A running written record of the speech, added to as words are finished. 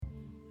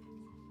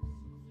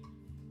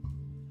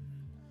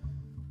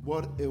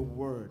What a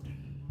word.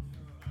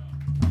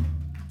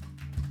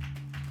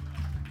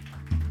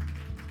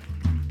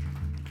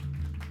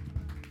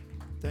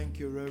 Thank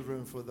you,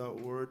 Reverend, for that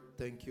word.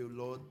 Thank you,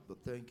 Lord.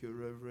 But thank you,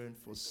 Reverend,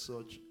 for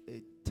such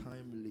a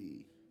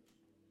timely,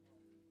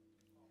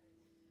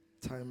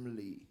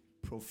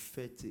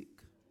 prophetic,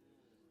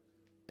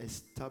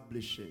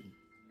 establishing.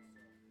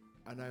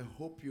 And I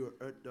hope you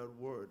heard that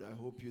word. I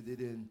hope you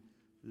didn't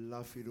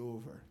laugh it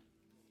over.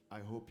 I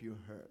hope you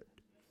heard.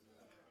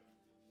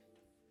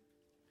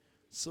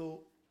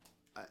 So,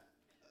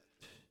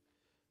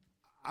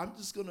 I'm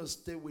just going to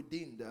stay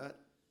within that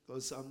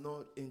because I'm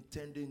not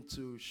intending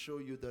to show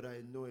you that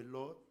I know a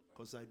lot,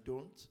 because I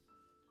don't.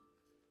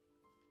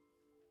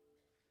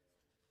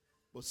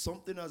 But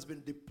something has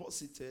been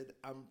deposited,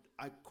 and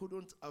I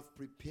couldn't have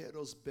prepared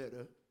us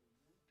better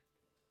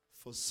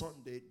for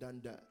Sunday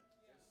than that.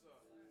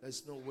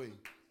 There's no way.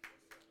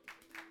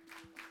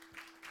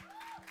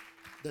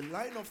 The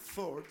line of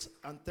thought,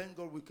 and thank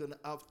God we can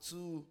have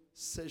 2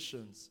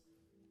 sessions.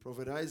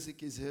 Prophet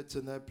Isaac is here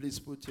tonight. Please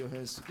put your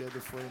hands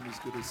together for him. It's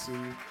good to see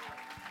you.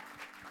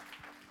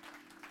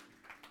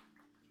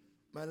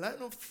 My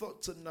line of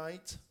thought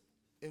tonight,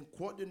 in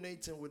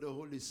coordinating with the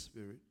Holy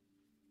Spirit,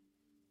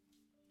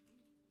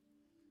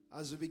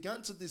 as we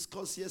began to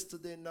discuss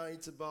yesterday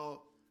night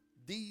about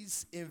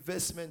these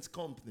investment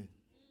company,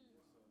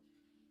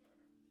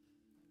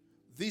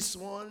 this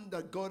one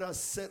that God has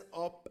set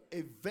up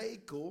a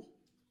vehicle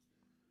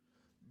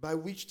by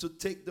which to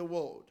take the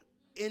world.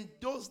 In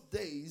those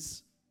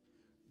days,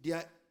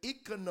 their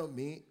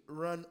economy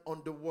ran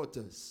on the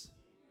waters.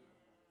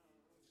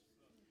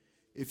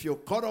 If you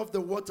cut off the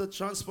water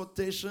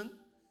transportation,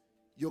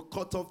 you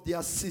cut off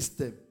their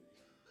system.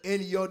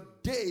 In your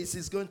days,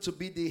 it's going to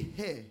be the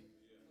air.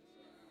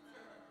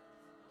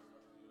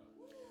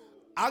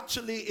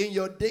 Actually, in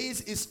your days,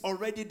 it's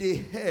already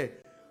the air.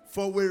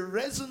 For we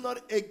wrestle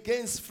not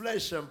against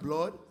flesh and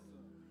blood.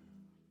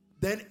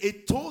 Then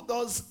it told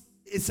us,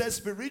 it says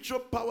spiritual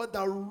power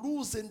that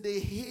rules in the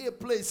higher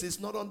places,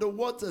 not on the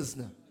waters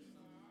now.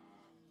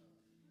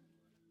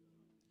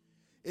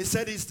 It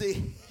said it's the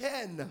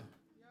air now.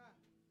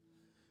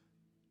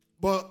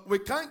 But we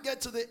can't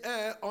get to the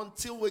air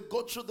until we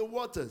go through the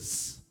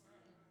waters.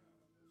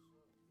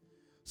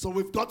 So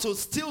we've got to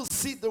still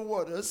see the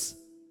waters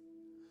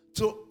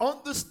to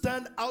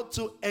understand how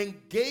to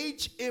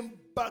engage in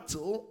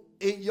battle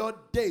in your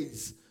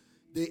days.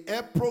 The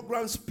air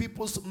programs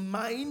people's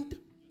mind.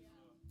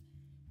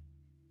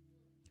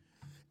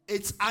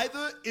 It's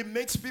either it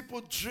makes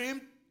people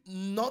dream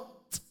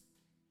not,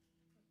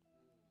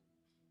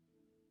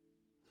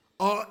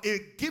 or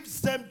it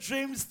gives them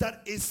dreams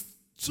that is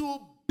too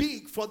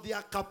big for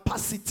their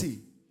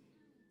capacity.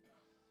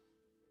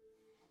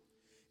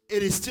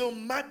 It is still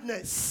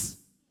madness.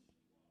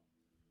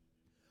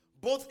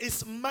 Both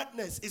is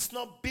madness. It's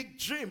not big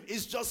dream.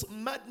 It's just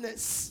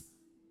madness.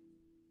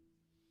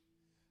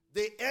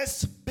 The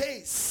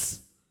airspace.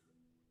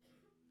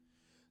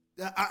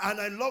 And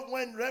I love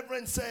when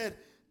Reverend said,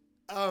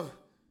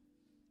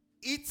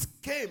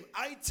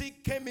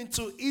 IT came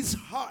into his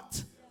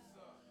heart.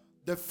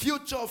 The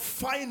future of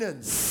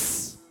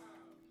finance.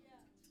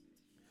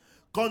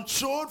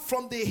 Controlled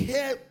from the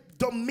air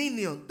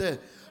dominion. The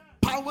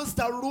powers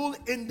that rule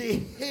in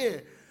the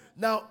air.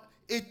 Now,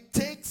 it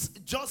takes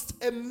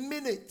just a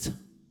minute.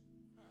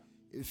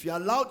 If you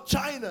allow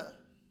China,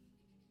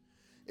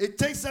 it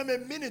takes them a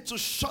minute to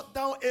shut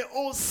down a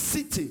whole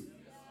city.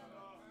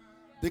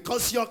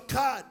 Because your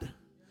card,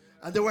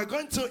 and they were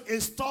going to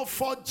install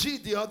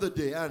 4G the other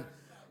day, and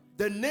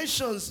the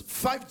nation's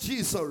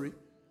 5G, sorry.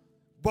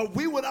 But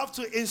we would have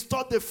to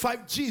install the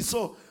 5G,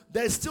 so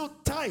there's still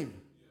time.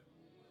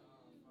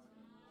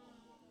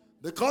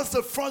 Because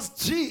the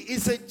first G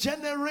is a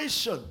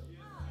generation.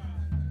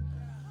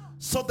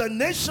 So the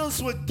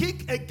nations will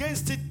kick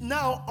against it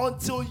now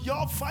until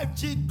your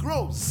 5G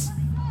grows.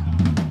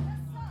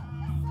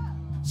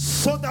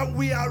 So that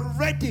we are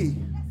ready.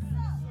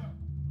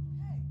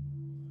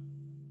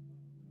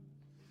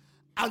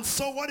 And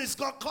so what is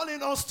God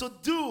calling us to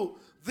do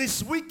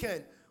this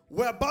weekend?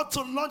 We're about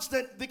to launch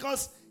that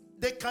because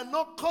they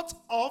cannot cut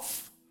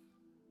off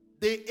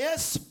the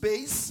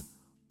airspace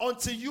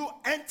until you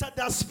enter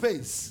that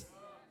space.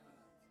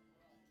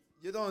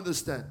 You don't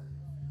understand.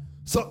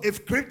 So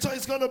if crypto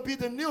is going to be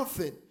the new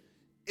thing,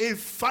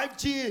 if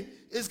 5G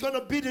is going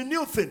to be the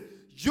new thing,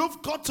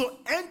 you've got to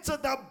enter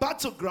that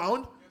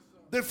battleground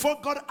before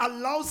God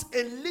allows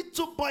a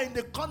little boy in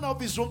the corner of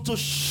his room to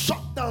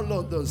shut down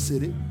London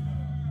City.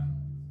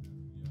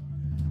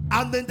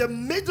 And in the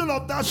middle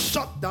of that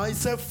shutdown, he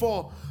said,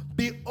 for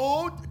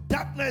behold,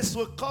 darkness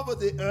will cover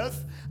the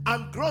earth,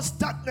 and gross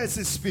darkness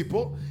is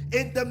people.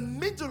 In the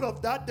middle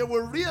of that, they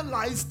will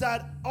realize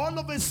that all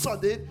of a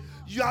sudden,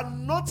 you are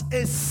not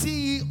a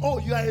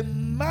CEO, you are a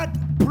mad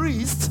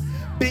priest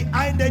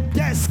behind a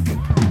desk.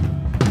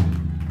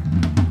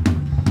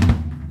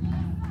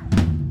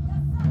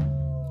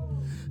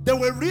 They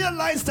will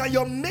realize that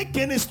your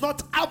making is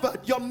not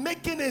Harvard. Your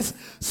making is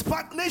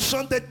Spark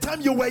Nation. The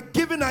time you were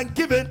given and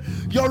given,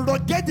 your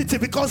ruggedity,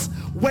 because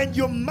when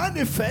you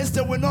manifest,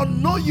 they will not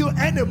know you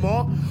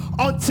anymore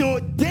until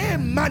they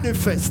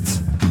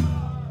manifest.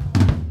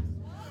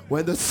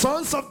 When the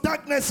sons of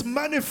darkness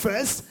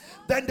manifest,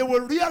 then they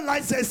will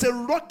realize there's a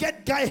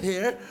rugged guy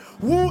here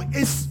who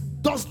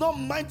does not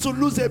mind to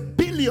lose $1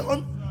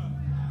 billion.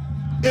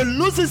 He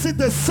loses it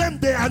the same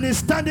day and he's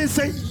standing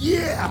saying,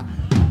 yeah,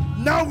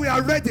 now we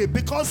are ready,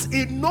 because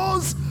he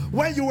knows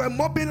when you were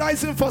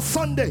mobilizing for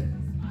Sunday.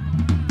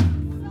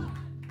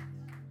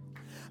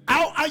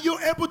 How are you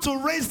able to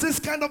raise this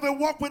kind of a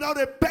work without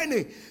a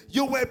penny?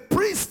 You were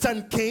priests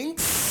and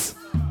kings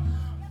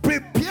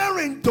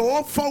preparing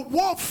though for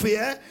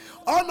warfare.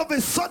 All of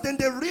a sudden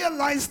they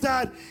realize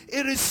that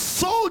it is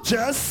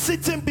soldiers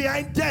sitting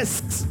behind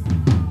desks.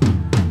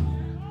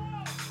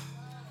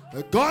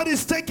 God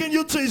is taking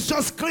you to, is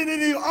just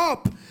cleaning you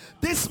up.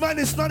 This man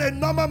is not a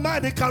normal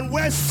man. He can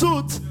wear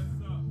suit.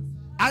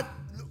 And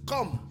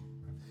come,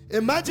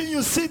 imagine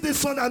you see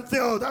this one and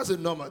think, oh, that's a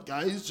normal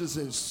guy. He's just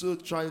in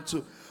suit trying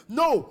to.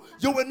 No,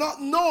 you will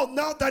not know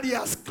now that he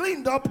has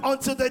cleaned up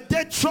until the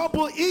day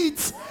trouble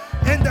eats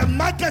in the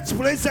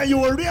marketplace, and you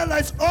will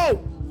realize,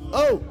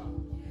 oh.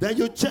 Then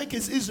you check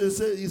his history and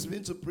say, he's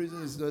been to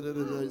prison.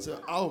 You say,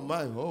 oh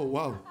my, oh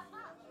wow.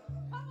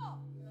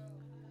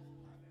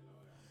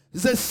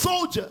 He's a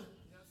soldier.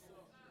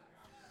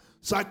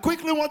 So I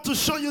quickly want to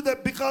show you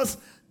that, because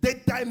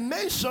the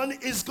dimension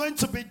is going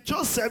to be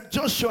Joseph,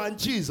 Joshua, and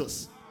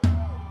Jesus.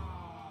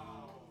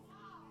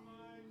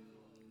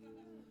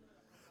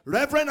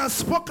 Reverend has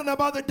spoken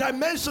about the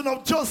dimension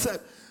of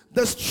Joseph,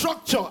 the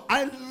structure.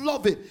 I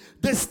love it.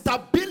 The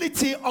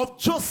stability of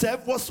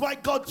Joseph was why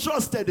God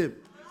trusted him.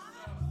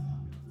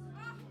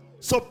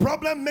 So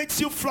problem makes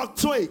you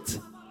fluctuate.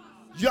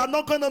 You are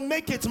not going to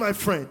make it, my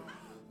friend.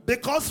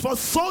 Because for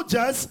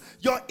soldiers,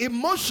 your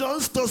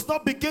emotions does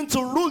not begin to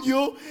rule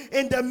you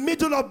in the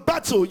middle of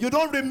battle. You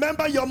don't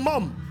remember your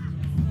mom.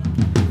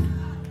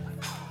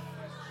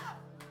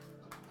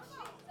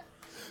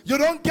 You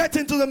don't get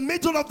into the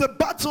middle of the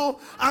battle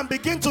and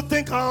begin to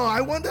think, oh, I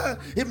wonder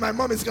if my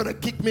mom is going to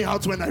kick me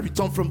out when I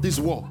return from this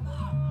war.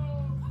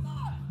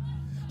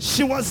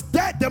 She was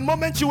dead the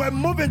moment you were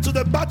moving to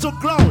the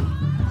battleground.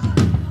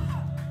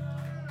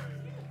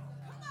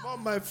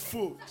 On my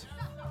foot.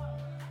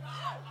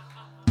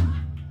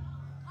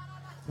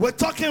 We're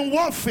talking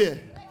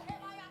warfare.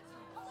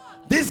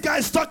 This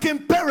guy's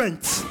talking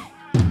parents.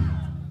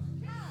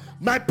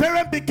 My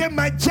parent became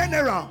my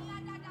general.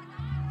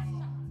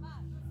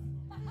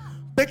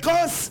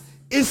 Because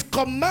his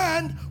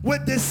command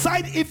will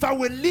decide if I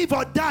will live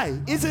or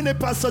die. Isn't it,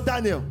 Pastor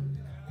Daniel?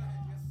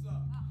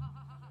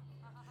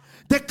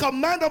 The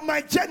command of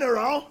my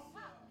general,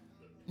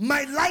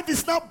 my life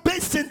is now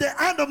based in the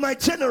hand of my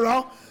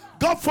general.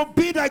 God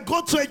forbid I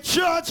go to a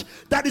church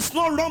that is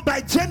not run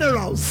by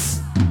generals.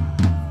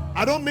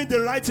 I don't mean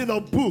the writing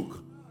of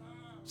book.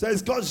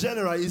 Says God's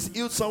general. He's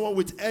healed someone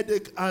with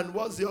headache and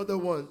what's the other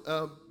one?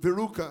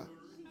 Veruca.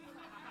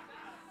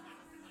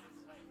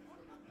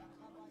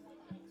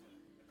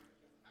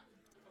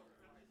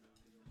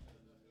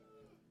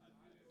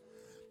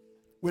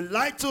 We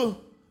like to,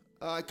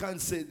 I can't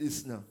say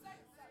this now.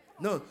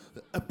 No,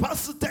 a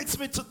pastor texts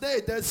me today.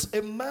 There's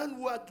a man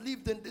who had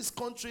lived in this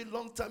country a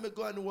long time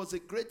ago and was a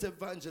great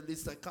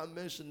evangelist. I can't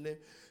mention name.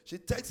 She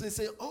texts me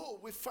saying, oh,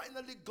 we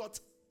finally got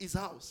his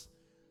house.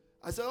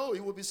 I said, oh, he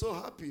will be so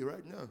happy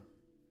right now.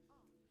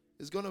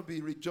 He's going to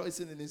be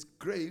rejoicing in his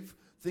grave,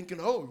 thinking,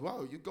 oh,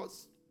 wow, you got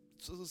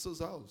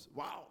so-so-so's house.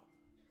 Wow.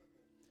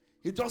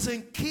 He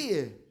doesn't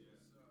care.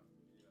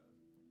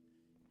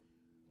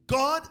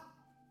 God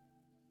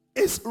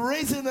is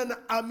raising an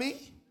army.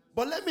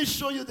 But let me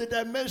show you the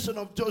dimension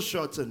of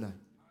Joshua tonight.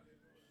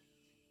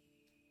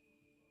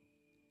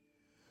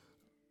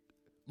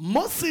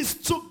 Moses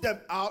took them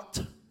out.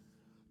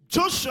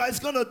 Joshua is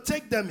going to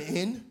take them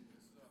in.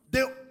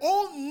 The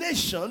whole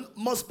nation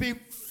must be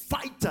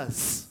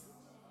fighters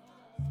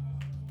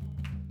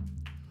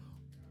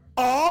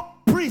or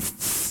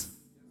priests.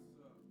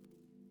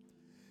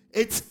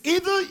 It's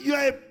either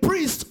you're a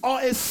priest or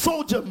a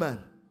soldier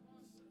man.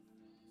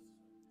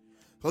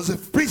 Because the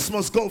priest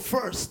must go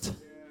first.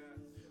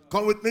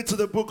 Come with me to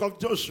the book of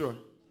Joshua.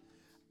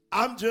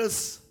 I'm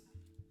just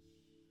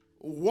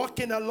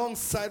walking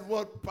alongside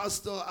what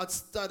Pastor had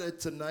started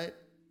tonight,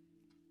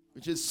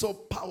 which is so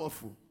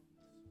powerful.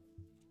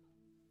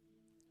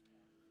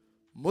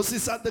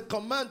 Moses had the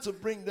command to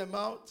bring them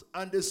out,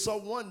 and they saw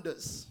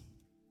wonders.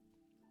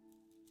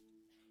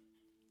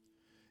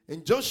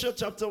 In Joshua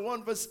chapter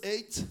 1 verse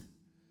 8,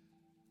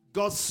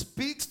 God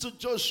speaks to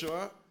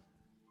Joshua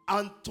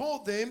and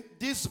told him,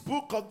 this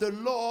book of the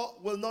law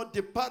will not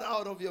depart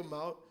out of your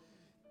mouth.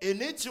 In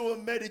it you will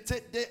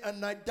meditate day and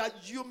night, that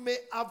you may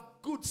have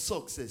good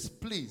success.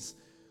 Please.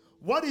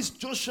 What is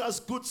Joshua's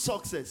good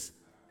success?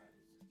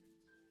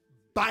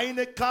 Buying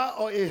a car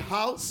or a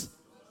house,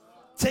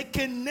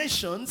 taking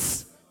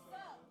nations,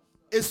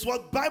 is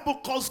what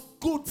Bible calls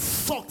good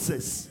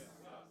success.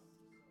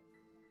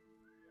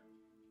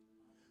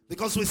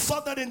 Because we saw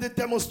that in the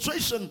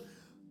demonstration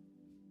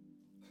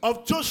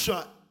of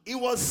Joshua, it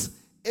was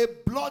a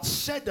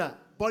bloodshedder,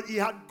 but he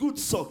had good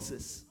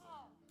success.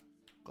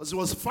 Because he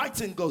was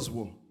fighting God's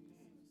war.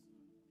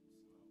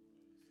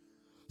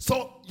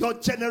 So your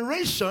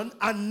generation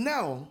and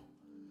now,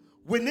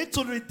 we need to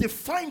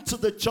redefine to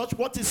the church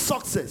what is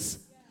success.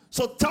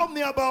 So tell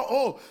me about,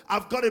 oh,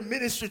 I've got a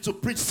ministry to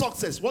preach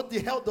success. What the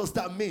hell does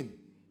that mean?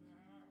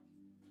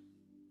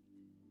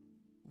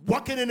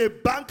 Working in a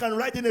bank and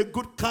riding a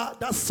good car,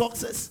 that's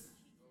success.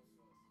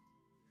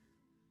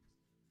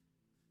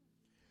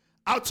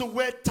 How to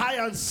wear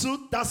tie and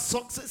suit, that's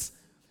success.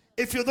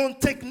 If you don't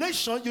take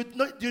nation,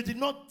 you did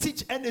not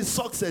teach any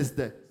success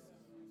there.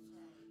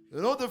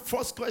 You know the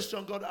first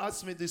question God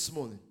asked me this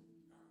morning?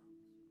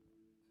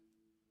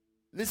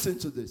 Listen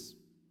to this.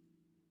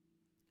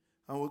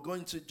 And we're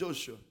going to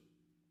Joshua.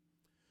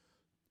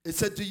 It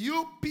said, do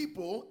you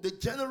people, the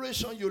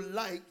generation you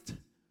liked,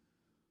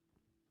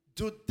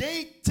 do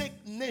they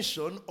take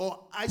nation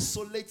or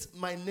isolate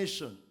my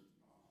nation?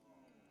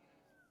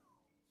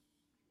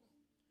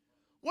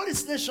 What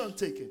is nation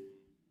taking?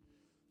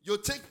 You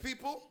take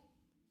people,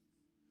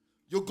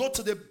 you go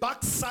to the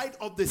backside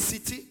of the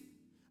city,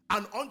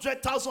 and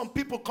 100,000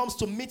 people comes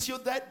to meet you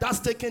there. That's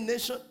taking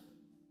nation.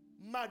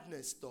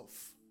 Madness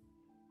stuff.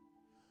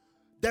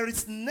 There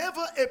is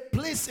never a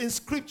place in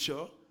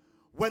scripture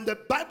when the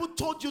Bible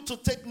told you to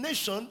take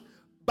nation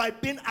by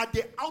being at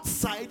the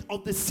outside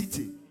of the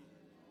city.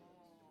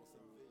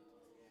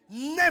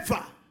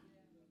 Never.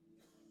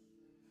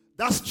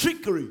 That's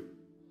trickery.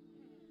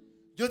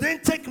 You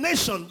didn't take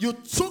nation. You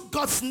took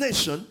God's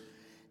nation.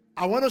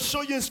 I want to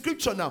show you in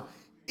scripture now.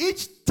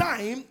 Each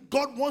time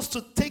God wants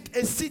to take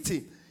a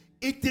city,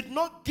 it did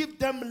not give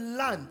them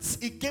lands.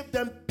 It gave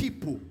them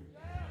people.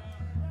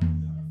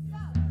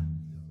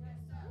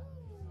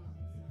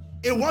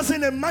 It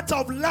wasn't a matter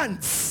of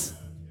lands.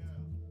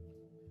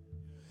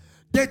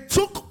 They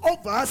took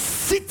over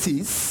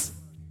cities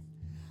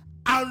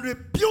and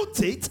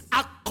rebuilt it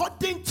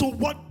according to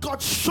what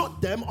God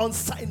showed them on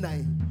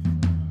Sinai.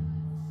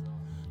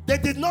 They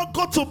did not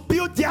go to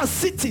build their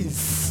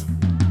cities.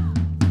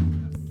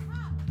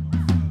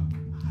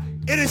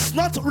 It is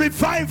not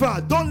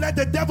revival. Don't let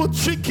the devil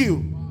trick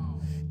you.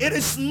 It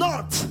is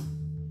not.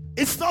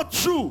 It's not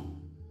true.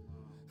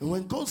 And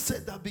when God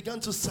said that, I began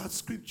to search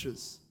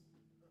scriptures.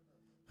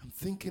 I'm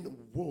thinking,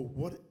 whoa,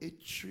 what a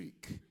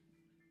trick.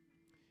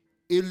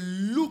 It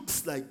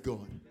looks like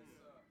God.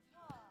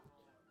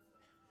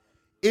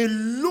 It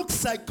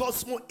looks like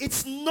God's move.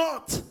 It's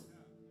not.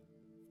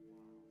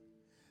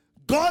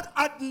 God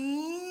had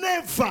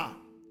never.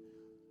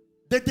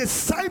 The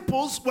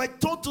disciples were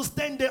told to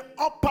stay in the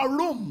upper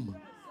room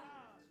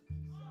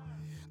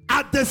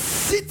at the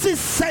city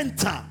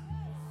center.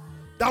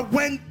 That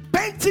when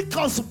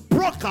Pentecost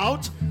broke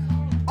out,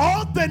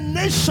 all the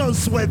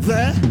nations were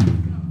there.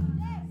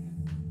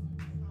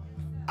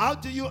 How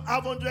do you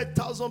have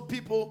 100,000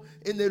 people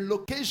in a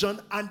location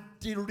and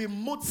the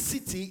remote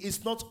city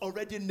is not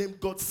already named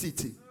God's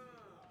city?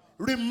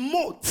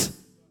 Remote.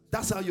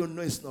 That's how you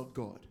know it's not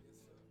God.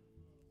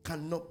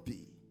 Cannot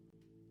be.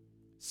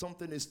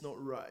 Something is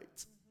not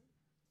right.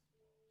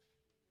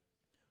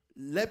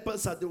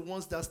 Lepers are the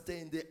ones that stay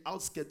in the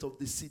outskirts of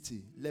the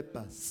city.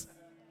 Lepers.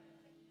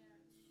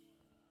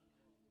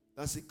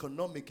 That's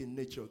economic in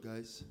nature,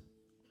 guys.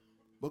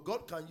 But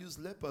God can use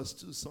lepers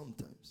too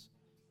sometimes.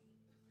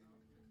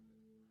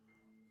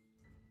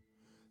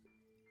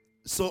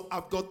 So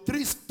I've got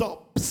 3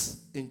 stops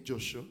in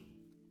Joshua.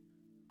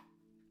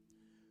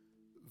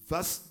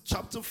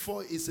 Chapter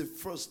 4 is a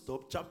first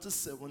stop. Chapter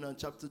 7 and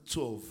chapter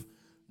 12.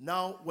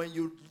 Now, when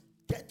you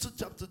get to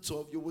chapter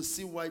 12, you will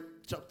see why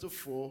chapter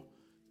 4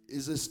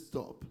 is a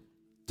stop.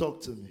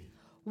 Talk to me.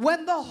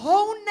 When the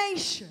whole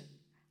nation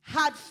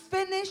had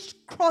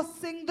finished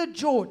crossing the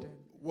Jordan,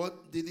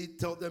 what did he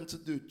tell them to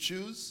do?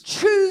 Choose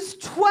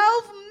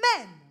 12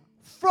 men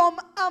from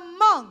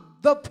among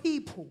the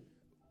people.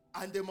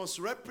 And they must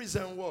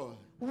represent what?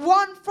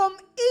 One from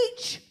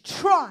each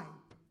tribe.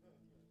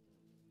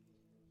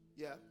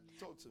 Yeah,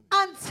 talk to me.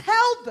 And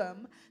tell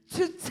them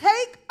to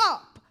take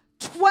up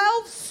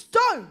 12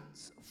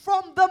 stones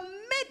from the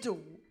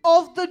middle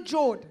of the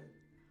Jordan.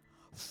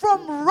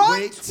 From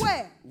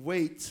where?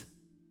 Wait.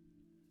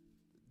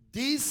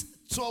 These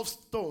 12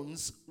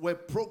 stones were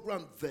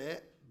programmed there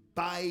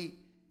by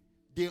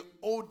the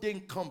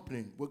holding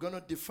company. We're going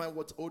to define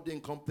what holding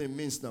company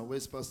means now.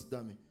 Where's Pastor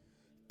Dami?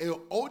 A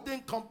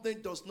holding company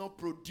does not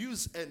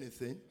produce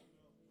anything.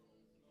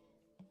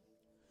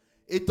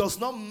 It does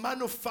not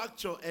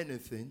manufacture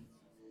anything.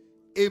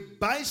 It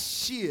buys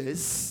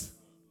shares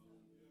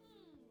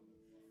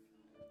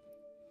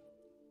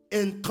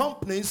in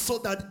companies so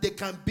that they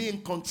can be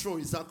in control.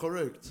 Is that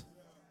correct?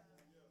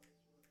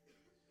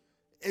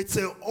 It's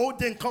a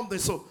holding company.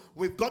 So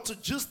we've got to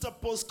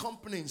juxtapose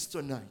companies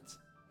tonight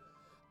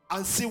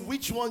and see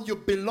which one you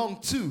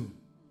belong to.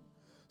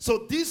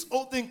 So this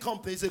holding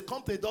company is a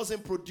company that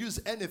doesn't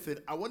produce anything.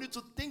 I want you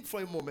to think for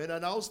a moment,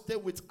 and I'll stay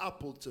with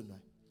Apple tonight.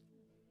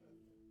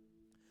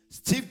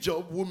 Steve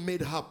Jobs, who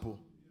made Apple.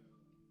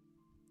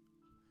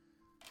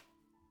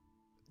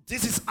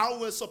 This is how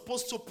we're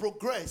supposed to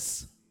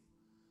progress.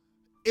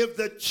 If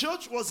the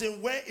church was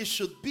in where it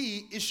should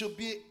be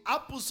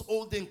Apple's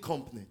holding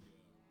company.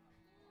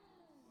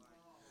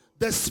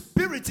 The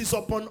Spirit is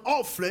upon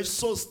all flesh,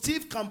 so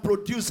Steve can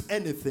produce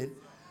anything.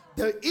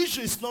 The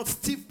issue is not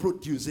Steve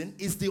producing,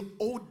 it's the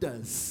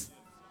odors.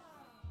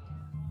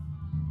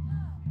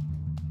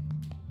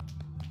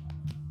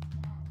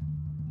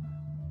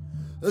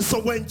 And so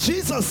when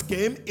Jesus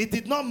came, he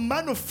did not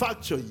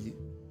manufacture you,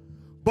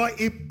 but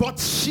he bought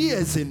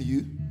shares in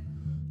you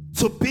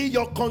to be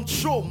your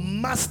control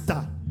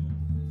master.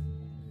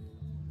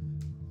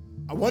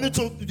 I wanted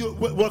to,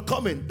 we're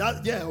coming.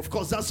 Yeah, of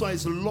course, that's why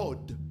it's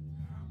Lord.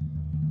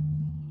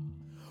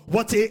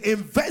 What he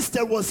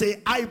invested was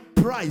a high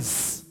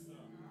price.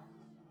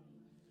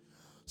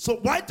 So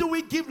why do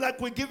we give like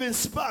we're giving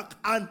spark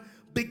and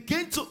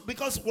begin to,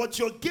 because what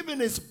you're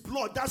giving is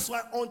blood. That's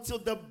why until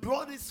the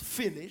blood is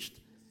finished,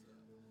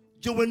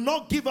 you will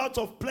not give out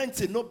of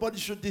plenty. Nobody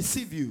should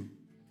deceive you.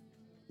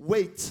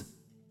 Wait.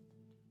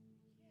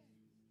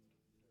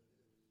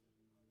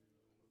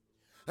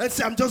 And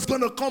say, I'm just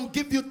going to come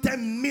give you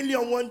 10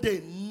 million one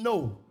day.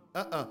 No.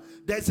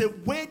 There's a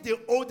way the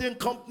holding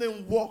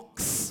company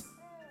works.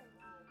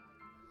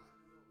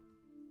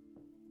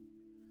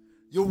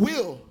 You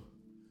will.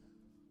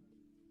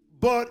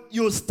 But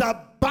you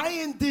start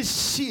buying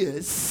these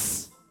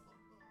shares.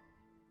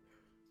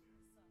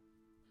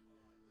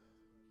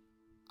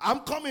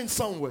 I'm coming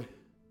somewhere.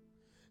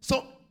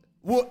 So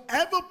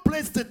whoever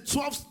placed the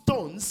 12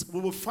 stones, we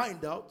will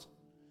find out,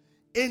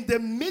 in the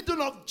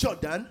middle of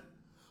Jordan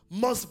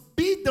must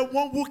be the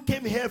one who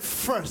came here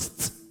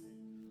first.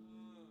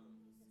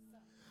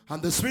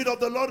 And the Spirit of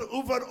the Lord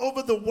hovered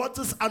over the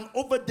waters and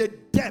over the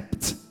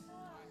depth,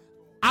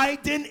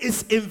 hiding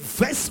his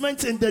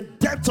investment in the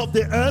depth of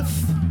the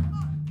earth.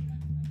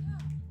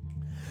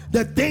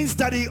 The things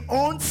that he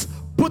owns,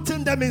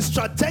 putting them in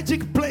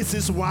strategic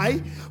places.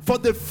 Why? For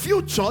the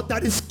future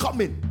that is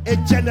coming. A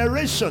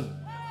generation.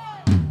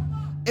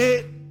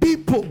 A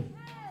people.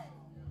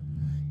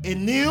 He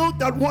knew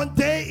that one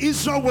day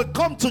Israel will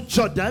come to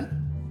Jordan,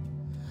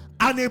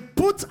 and he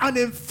put an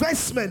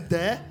investment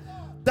there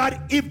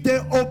that if they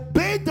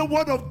obey the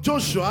word of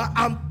Joshua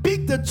and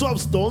pick the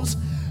 12 stones,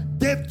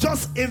 they've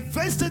just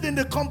invested in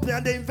the company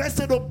and they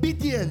invested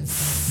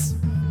obedience.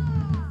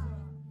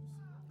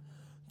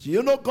 Do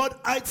you know God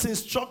hides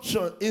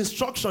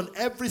instruction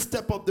every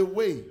step of the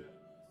way?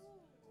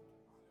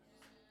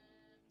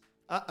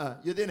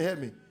 You didn't hear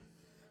me.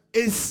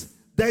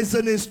 There's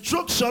an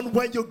instruction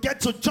when you get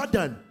to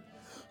Jordan.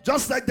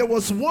 Just like there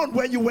was one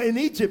when you were in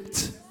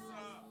Egypt.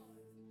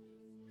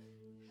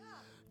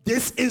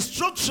 This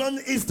instruction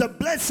is the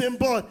blessing,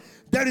 but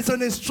there is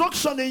an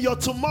instruction in your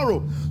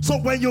tomorrow. So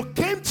when you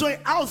came to a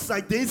house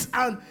like this,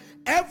 and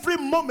every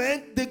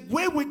moment the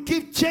way we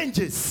give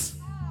changes.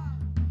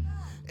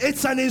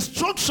 It's an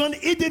instruction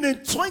hidden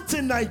in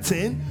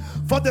 2019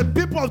 for the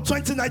people of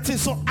 2019.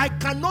 So I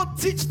cannot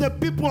teach the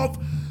people of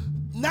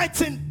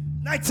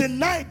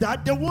 1999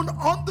 that they won't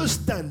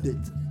understand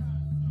it.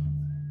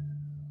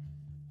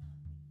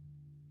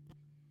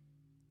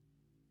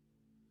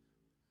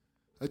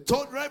 I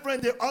told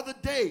Reverend the other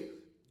day,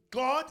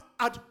 God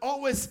had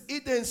always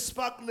hidden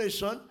Spark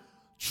Nation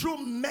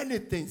through many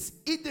things.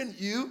 Hidden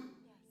you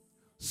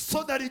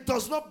so that it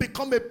does not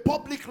become a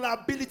public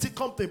liability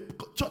company.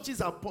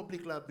 Churches are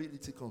public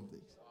liability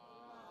companies.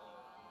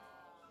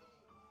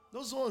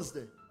 Those ones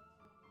there.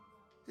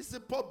 It's the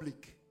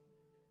public.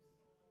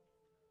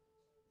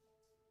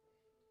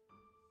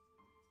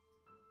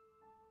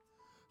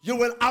 You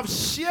will have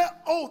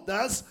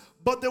shareholders,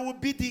 but there will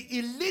be the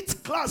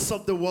elite class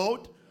of the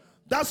world.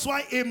 That's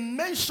why he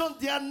mentioned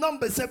their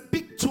numbers, a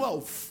big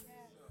 12.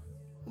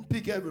 Don't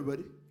pick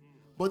everybody.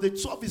 But the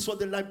 12 is for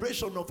the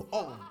liberation of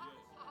all.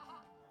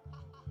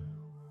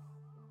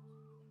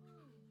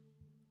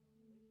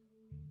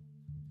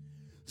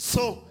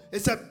 So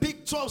it's a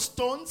big 12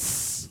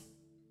 stones.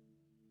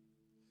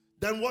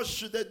 Then what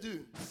should they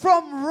do?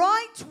 From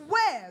right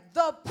where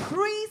the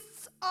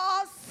priests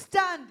are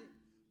standing.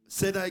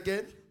 Say that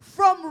again.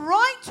 From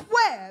right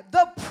where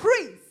the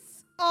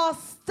priests are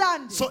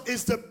standing. So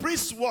is the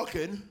priest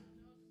walking?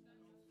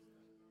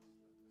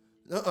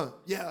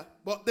 Yeah.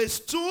 But they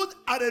stood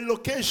at a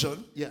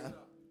location. Yeah.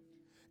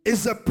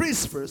 It's the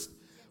priest first.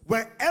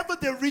 Wherever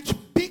they reach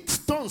big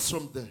stones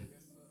from there.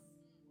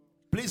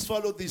 Please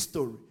follow this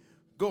story.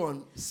 Go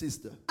on,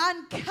 sister.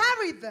 And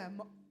carry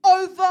them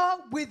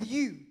over with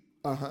you.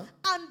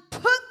 And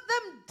put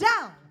them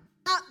down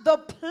at the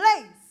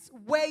place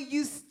where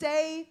you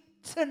stay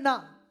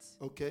tonight.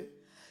 Okay.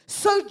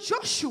 So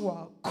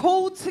Joshua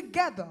called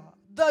together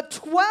the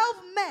 12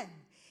 men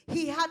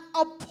he had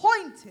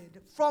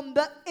appointed from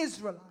the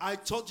Israelites. I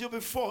told you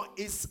before,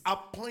 it's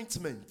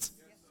appointment.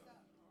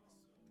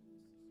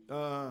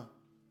 You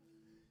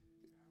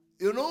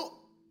know,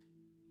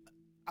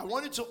 I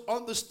want you to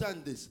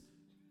understand this.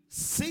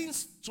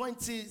 Since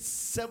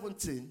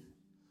 2017,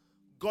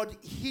 God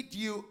hid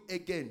you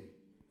again.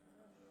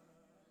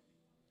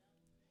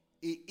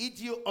 He hid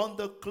you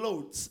under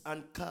clothes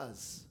and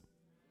cars.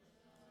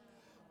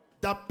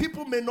 that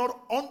people may not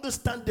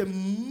understand the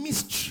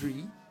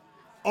mystery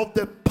of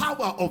the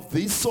power of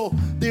this. So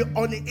the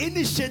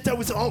uninitiated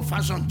will say, oh,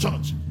 fashion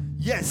church.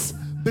 Yes,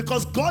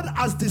 because God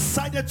has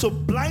decided to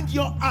blind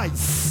your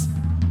eyes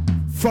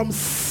from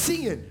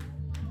seeing.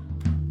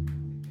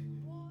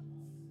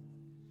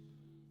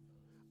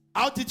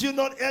 How did you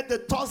not hear the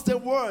Thursday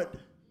word?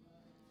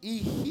 He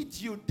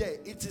hit you there.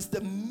 It is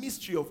the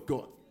mystery of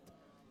God.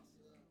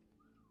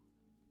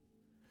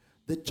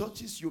 The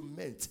churches you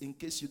met, in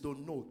case you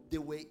don't know, they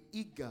were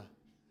eager.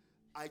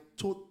 I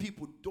told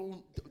people,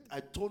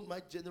 I told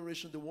my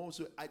generation, the ones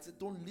who, I said,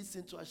 don't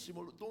listen to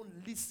Ashimolo. Don't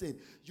listen.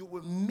 You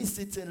will miss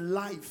it in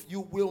life.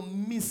 You will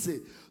miss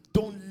it.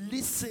 Don't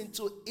listen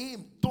to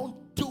him.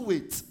 Don't do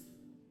it.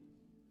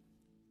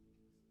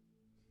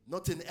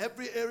 Not in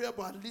every area,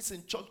 but at least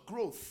in church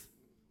growth.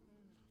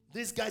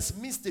 These guys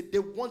missed it. They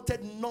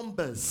wanted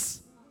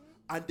numbers,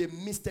 and they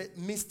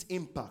missed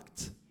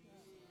impact.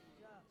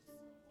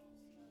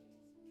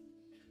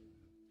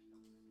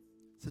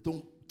 So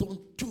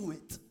don't do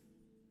it.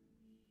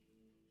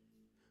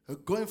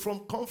 Going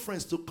from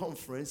conference to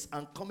conference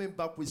and coming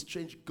back with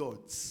strange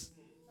gods.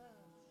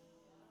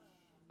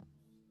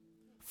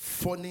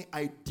 Funny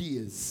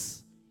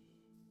ideas.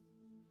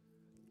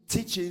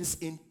 Teachings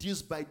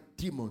induced by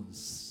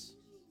demons.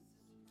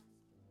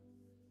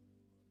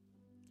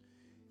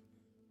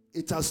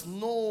 It has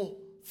no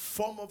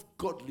form of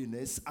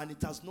godliness and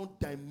it has no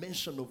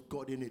dimension of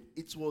God in it.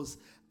 It was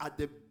at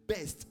the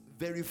best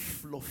very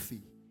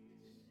fluffy.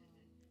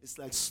 It's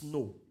like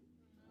snow.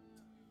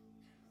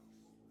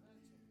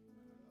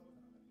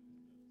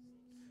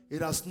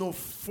 It has no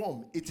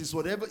form. It is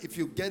whatever. If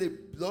you get a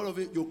lot of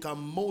it, you can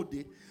mold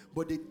it.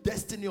 But the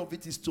destiny of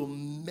it is to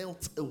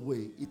melt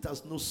away. It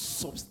has no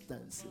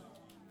substance.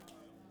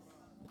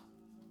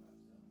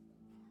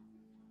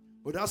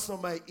 But that's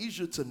not my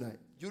issue tonight.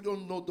 You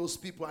don't know those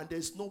people, and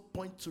there's no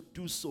point to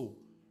do so.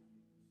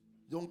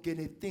 You don't get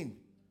anything.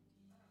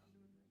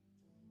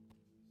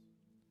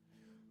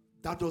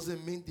 That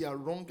doesn't mean they are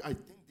wrong. I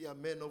think they are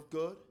men of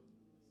God.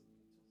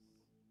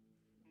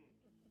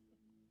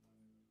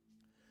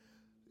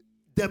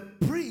 The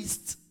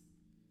priest,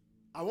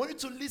 I want you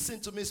to listen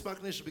to Miss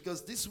McNish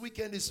because this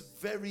weekend is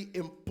very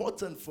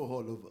important for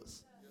all of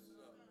us.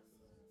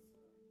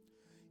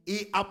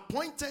 He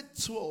appointed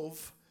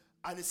 12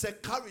 and he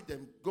said, carry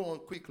them. Go on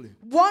quickly.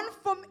 One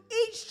from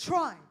each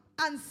tribe,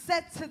 and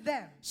said to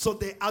them. So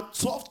there are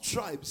 12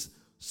 tribes.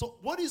 So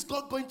what is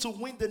God going to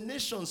win the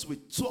nations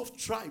with? 12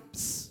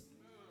 tribes.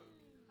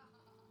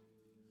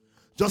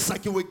 Just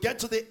like he will get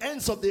to the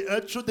ends of the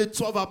earth through the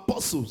 12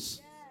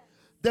 apostles.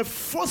 The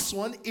first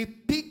one, he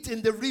picked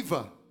in the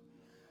river.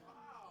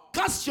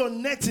 Cast your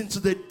net into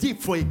the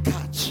deep for a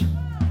catch.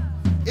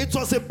 It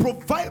was a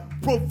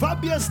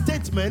proverbial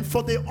statement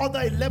for the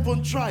other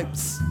 11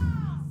 tribes.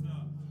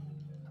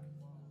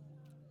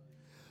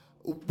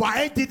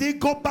 Why did he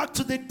go back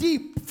to the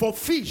deep? For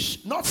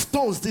fish, not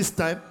stones this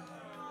time.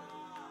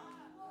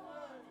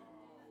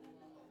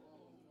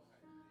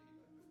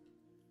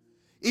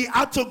 He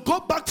had to go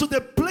back to the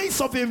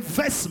place of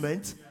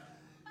investment.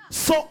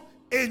 So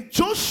in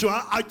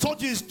Joshua, I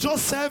told you it's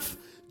Joseph,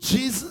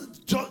 Jesus,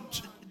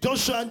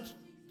 Joshua and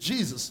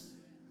Jesus.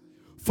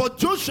 For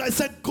Joshua, I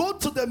said, go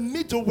to the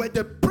middle where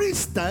the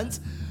priest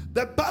stands.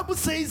 The Bible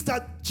says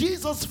that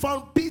Jesus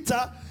found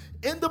Peter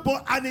in the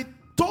boat and he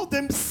told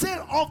him,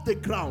 sail off the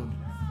ground.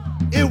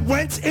 He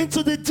went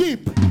into the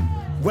deep.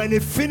 When he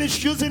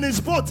finished using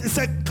his boat, he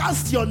said,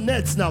 cast your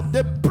nets now.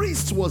 The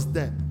priest was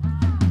there.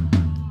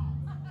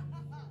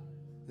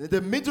 In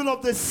the middle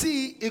of the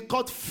sea, he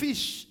caught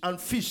fish and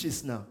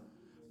fishes now.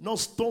 No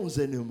stones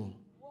anymore.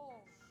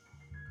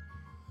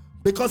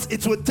 Because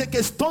it will take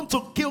a stone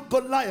to kill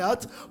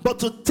Goliath, but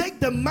to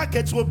take the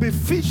market will be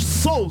fish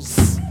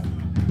souls.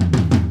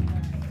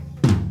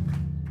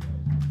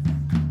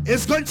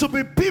 It's going to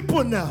be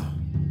people now.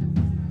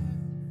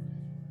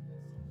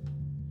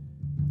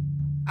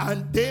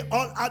 And they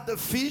all had the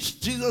fish.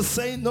 Jesus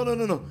saying, no.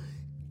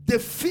 The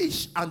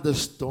fish and the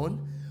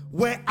stone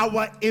were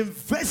our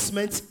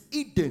investments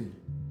hidden.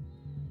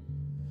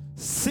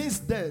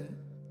 Since then,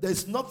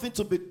 there's nothing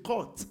to be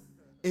caught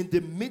in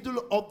the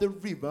middle of the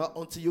river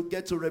until you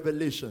get to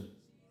Revelation.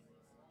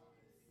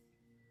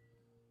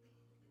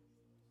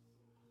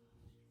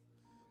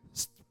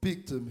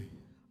 Speak to me.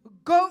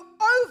 Go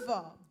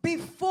over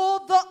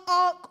before the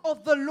ark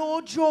of the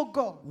Lord your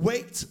God.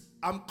 Wait,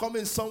 I'm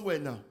coming somewhere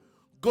now.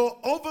 Go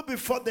over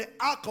before the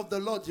ark of the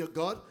Lord your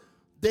God.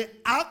 The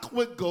ark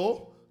will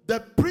go. The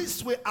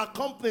priest will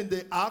accompany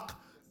the ark.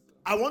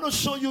 I want to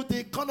show you the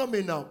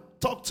economy now.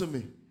 Talk to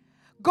me.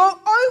 Go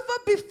over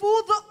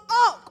before the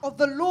ark of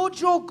the Lord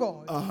your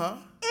God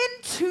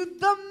into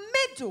the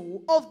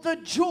middle of the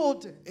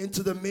Jordan.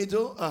 Into the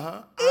middle.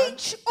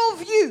 Each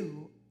of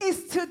you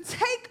is to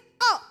take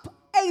up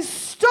a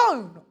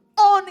stone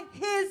on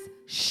his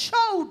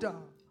shoulder.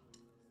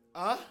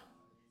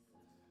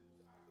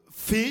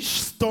 Fish,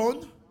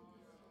 stone.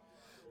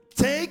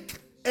 Take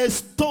a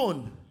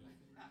stone.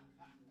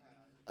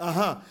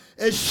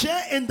 A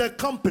share in the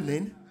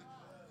company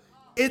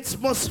it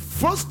must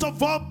first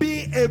of all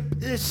be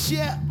a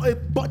share, a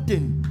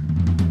burden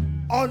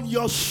on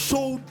your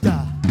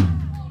shoulder.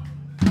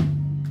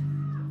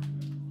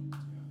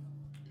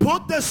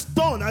 Put the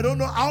stone. I don't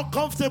know how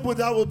comfortable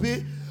that will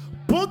be.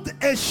 Put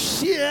a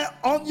shear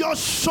on your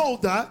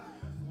shoulder.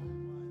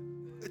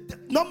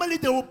 Normally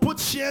they will put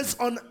shears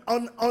on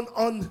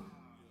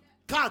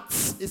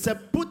cats. It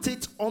said put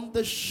it on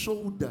the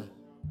shoulder.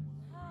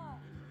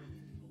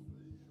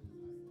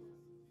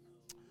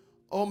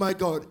 Oh my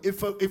God.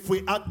 If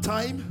we had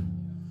time,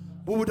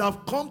 we would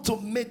have come to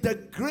meet the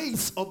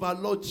grace of our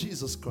Lord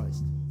Jesus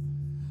Christ,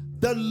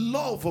 the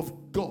love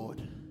of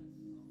God,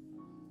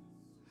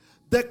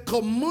 the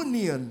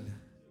communion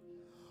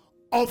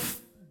of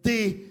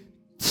the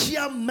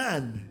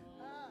chairman,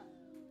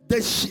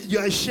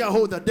 you're a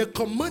shareholder, the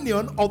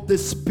communion of the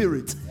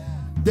Spirit,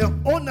 the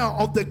owner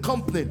of the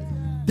company,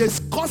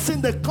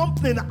 discussing the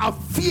company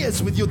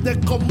affairs with you, the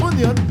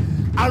communion.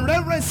 And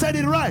Reverend said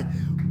it right.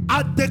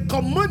 At the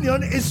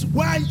communion is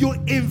where you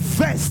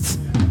invest.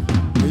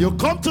 When you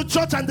come to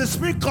church and the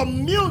Spirit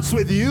communes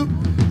with you,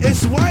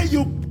 it's where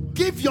you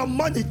give your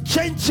money,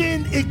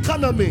 changing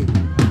economy.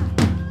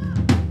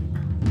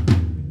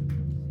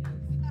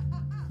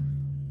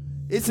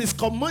 It's His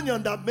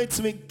communion that makes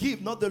me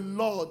give, not the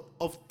Lord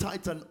of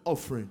tithe and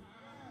offering.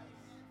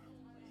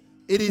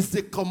 It is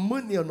the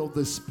communion of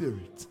the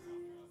Spirit.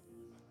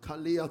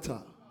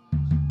 Kaliata.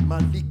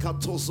 Malika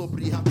tozo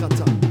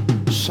brihakata.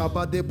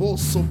 Shabadebo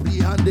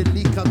sobrihande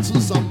lika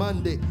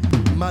tuzamande.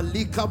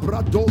 Malika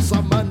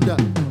bradoza manda.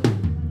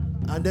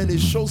 And then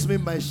it shows me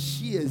my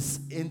shears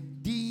in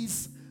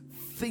this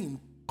thing,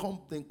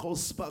 something called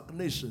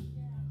stagnation.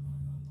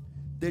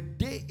 The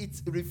day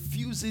it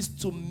refuses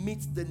to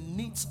meet the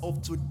needs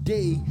of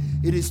today,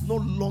 it is no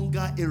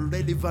longer a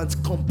relevant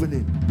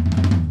company.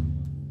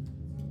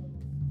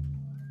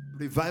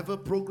 Revival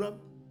program.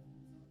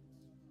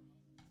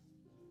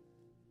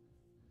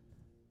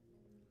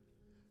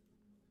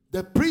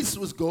 The priest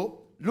will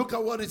go. Look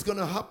at what is going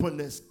to happen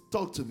next.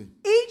 Talk to me.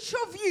 Each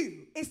of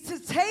you is to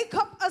take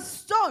up a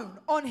stone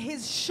on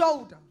his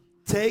shoulder.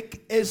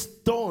 Take a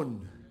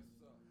stone.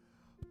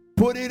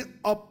 Put it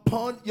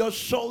upon your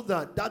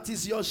shoulder. That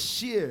is your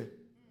shear.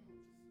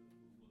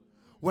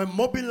 When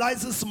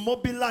mobilizers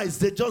mobilize,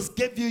 they just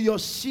give you your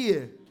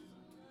shear.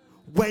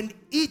 When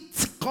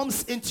it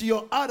comes into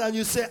your heart and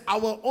you say,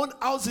 our own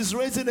house is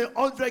raising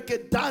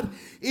 100K, that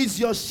is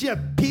your shear.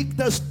 Pick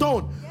the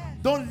stone. Yes.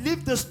 Don't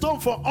leave the stone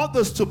for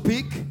others to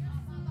pick.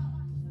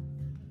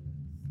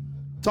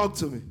 Talk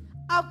to me.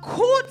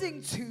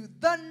 According to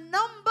the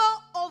number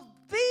of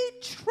the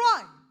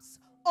tribes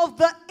of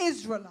the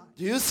Israelites.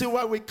 Do you see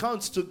why we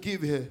count to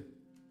give here?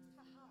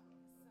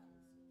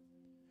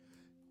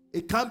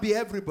 It can't be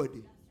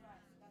everybody.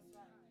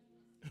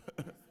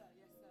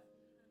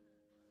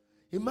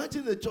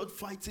 Imagine the church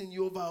fighting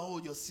you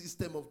over your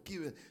system of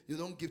giving. You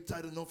don't give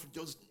tithe and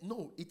offering.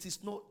 No, it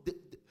is not.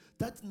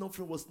 That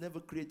offering was never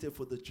created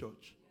for the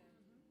church.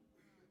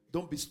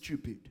 Don't be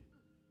stupid.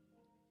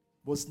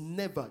 Was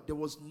never. There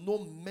was no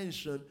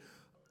mention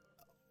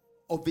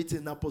of it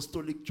in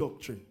apostolic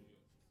doctrine.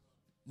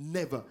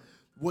 Never.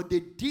 What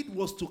they did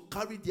was to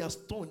carry their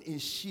stone in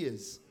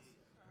shears.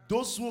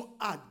 Those who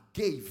had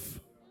gave,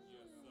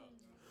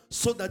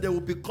 so that there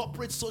will be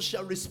corporate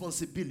social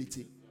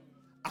responsibility.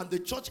 And the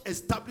church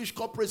established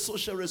corporate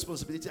social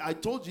responsibility. I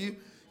told you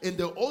in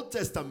the Old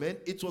Testament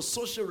it was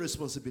social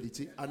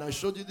responsibility, and I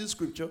showed you this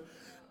scripture.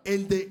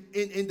 In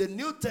the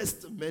New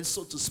Testament,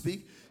 so to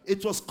speak,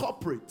 it was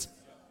corporate.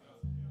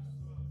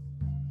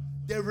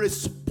 They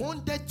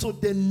responded to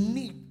the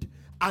need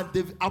and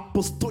the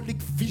apostolic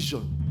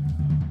vision,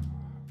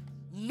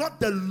 not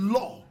the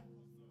law.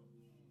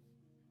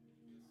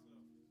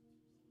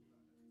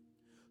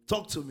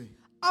 Talk to me.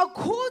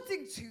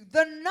 According to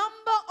the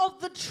number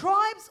of the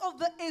tribes of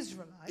the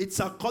Israelites. It's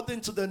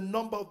according to the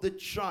number of the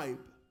tribe.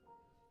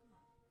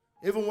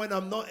 Even when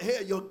I'm not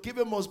here, your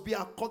giving must be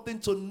according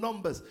to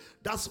numbers.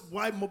 That's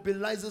why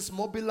mobilizers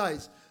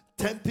mobilize.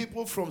 10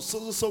 people from so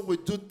will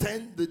do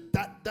 10.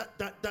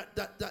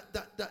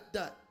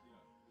 That.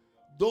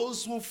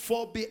 Those who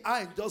fall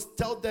behind, just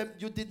tell them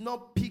you did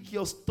not pick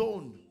your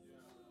stone.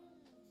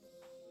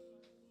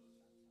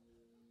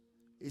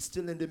 It's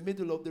still in the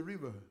middle of the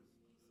river.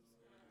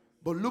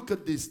 But look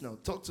at this now.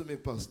 Talk to me,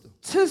 Pastor.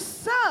 To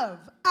serve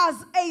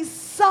as a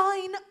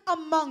sign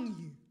among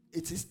you.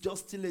 It is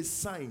just still a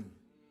sign.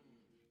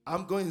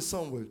 I'm going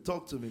somewhere.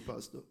 Talk to me,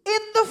 Pastor. In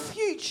the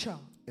future,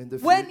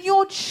 when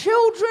your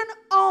children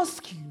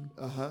ask you,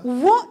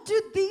 what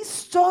do these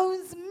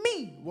stones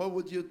mean? What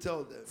would you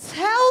tell them?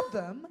 Tell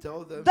them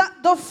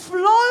that the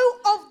flow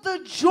of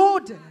the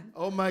Jordan.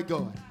 Oh my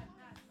God.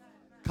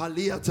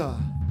 Kaliata.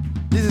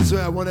 This is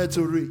where I wanted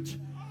to reach.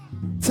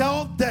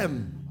 Tell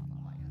them.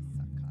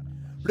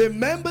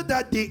 Remember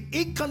that the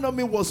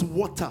economy was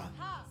water.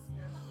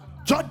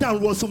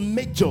 Jordan was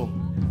major.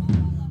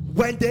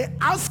 When they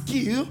ask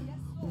you,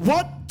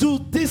 what do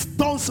these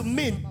stones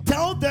mean?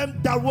 Tell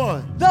them that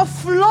what? The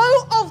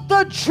flow of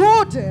the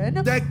Jordan.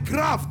 The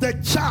graph, the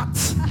chart,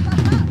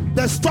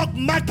 the stock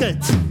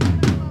market.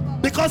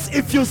 Because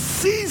if you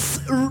seize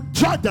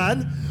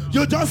Jordan,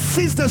 you just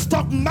seize the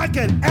stock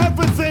market.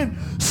 Everything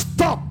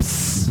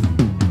stops.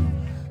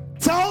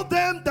 Tell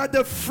them that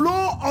the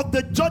flow of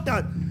the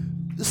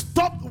Jordan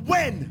stopped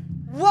when?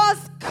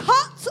 Was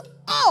cut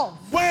off.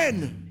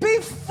 When?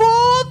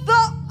 Before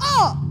the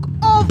ark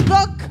of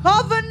the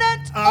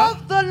covenant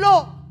of the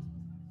Lord.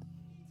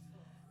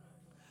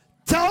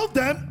 Tell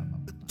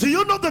them, do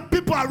you know the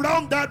people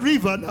around that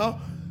river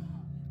now?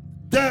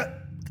 The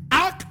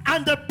ark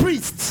and the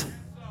priests.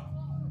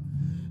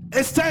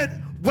 It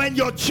said, when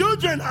your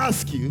children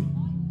ask you,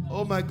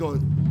 oh my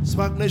God,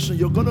 Spark Nation,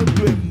 you're going to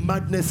do a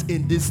madness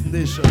in this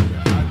nation.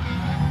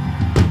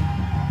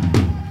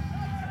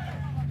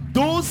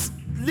 Those,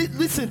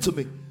 listen to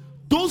me.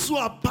 Those who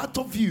are part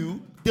of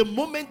you, the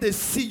moment they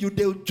see you,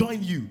 they'll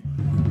join you.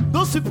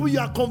 Those people you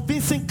are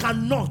convincing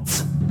cannot.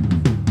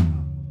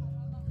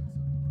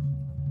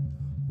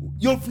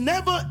 You've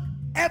never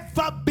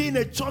ever been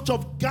a church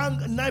of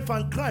gang, knife,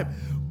 and crime.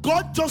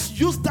 God just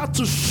used that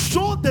to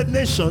show the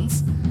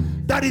nations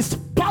that his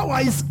power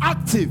is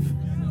active.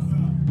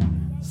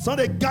 It's not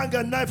a gang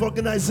and knife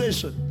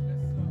organization.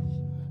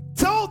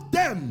 Tell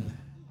them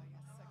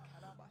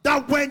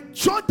that when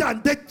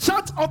Jordan, the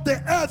church of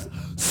the earth,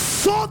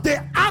 saw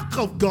the ark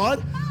of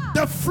God,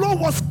 the flow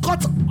was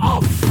cut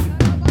off.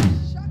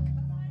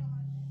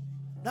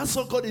 That's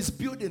what God is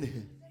building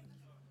here.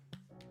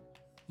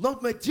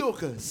 Not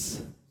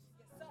mediocres.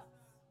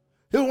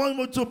 He wants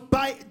me to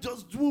buy,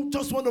 just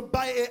want to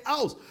buy a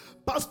house.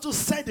 Pastor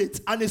said it,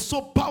 and it's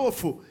so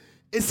powerful.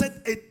 He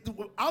said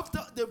after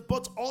they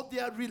bought all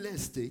their real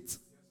estate,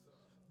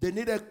 they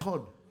needed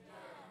corn.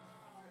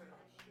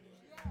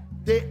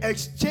 They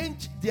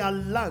exchanged their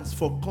lands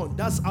for corn.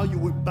 That's how you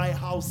will buy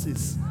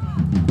houses.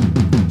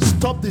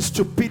 Stop the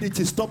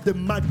stupidity. Stop the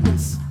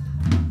madness.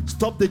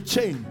 Stop the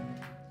chain.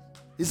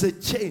 It's a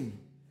chain.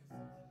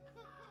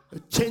 A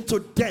chain to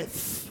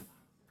death.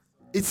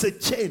 It's a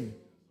chain.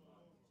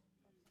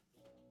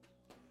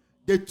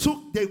 They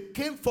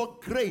came for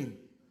grain.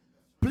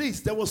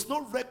 Please, there was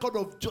no record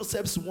of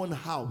Joseph's one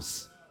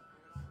house.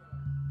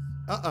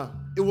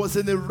 It was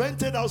in a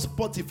rented house,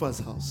 Potiphar's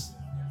house.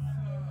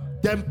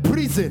 Then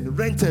prison,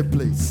 rented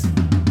place.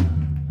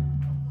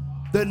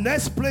 The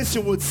next place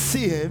you would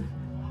see him,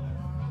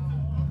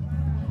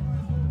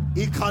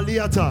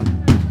 Ikaliata,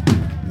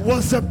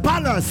 was a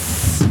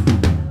palace.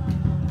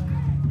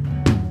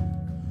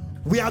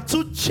 We are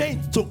too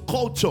chained to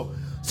culture.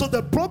 So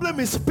the problem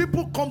is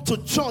people come to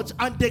church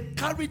and they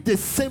carry the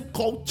same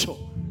culture.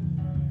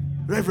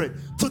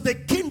 Reverend, to the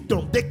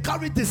kingdom, they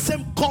carry the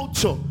same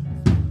culture.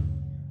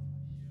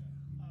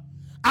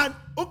 And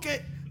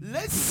okay,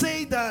 let's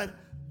say that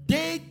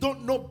they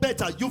don't know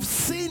better. You've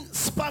seen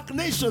Spark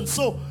Nation,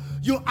 so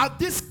you have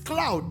this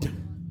cloud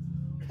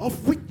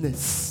of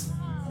witness.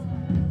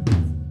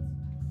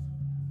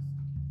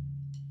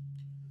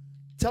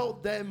 Tell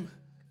them,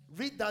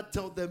 read that,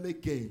 tell them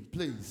again,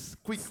 please,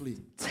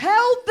 quickly.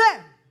 Tell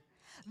them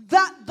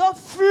that the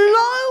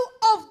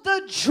flow of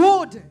the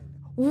Jordan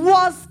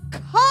was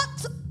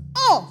cut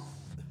off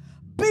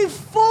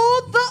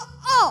before the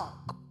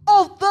ark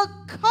of the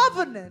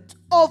covenant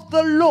of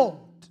the Lord.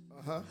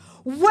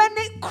 When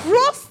it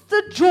crossed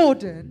the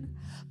Jordan,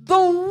 the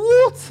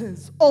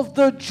waters of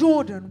the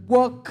Jordan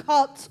were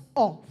cut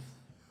off.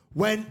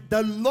 When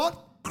the Lord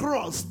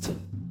crossed,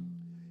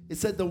 it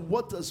said the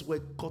waters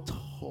were cut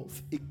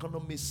off.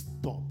 Economy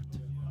stopped.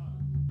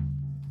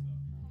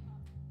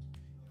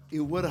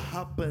 It would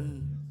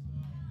happen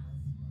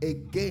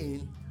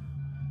again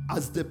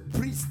as the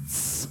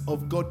priests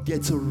of God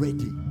get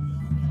ready.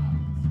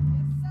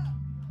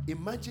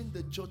 Imagine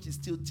the church is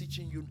still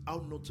teaching you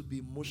how not to be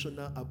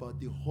emotional about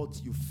the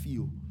hurt you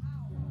feel.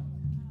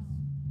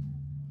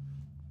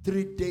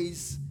 3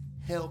 days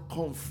hell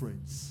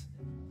conference.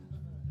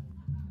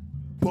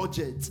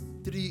 Budget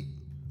 3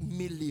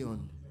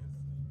 million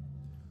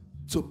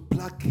to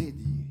placate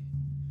you.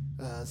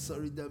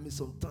 Sorry, that means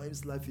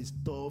sometimes life is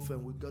tough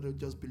and we gotta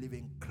just believe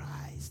in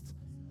Christ.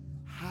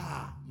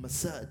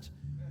 Massage.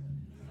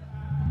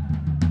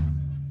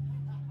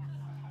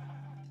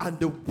 And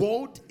the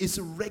world is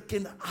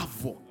wreaking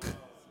havoc.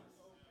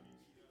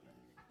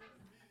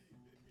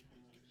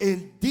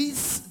 In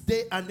this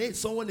day and age,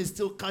 someone is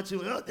still catching,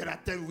 there are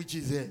 10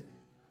 witches here.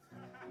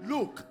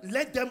 Look,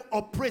 let them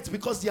operate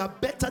because they are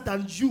better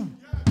than you.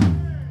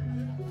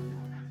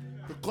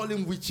 They call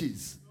them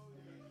witches.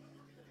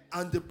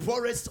 And the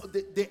poorest,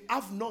 the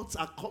have-nots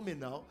are coming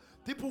now.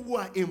 People who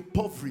are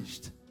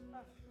impoverished.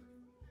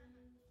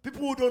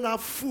 People who don't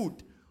have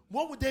food.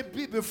 What would they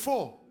be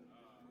before?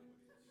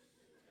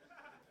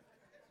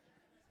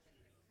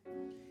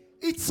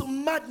 It's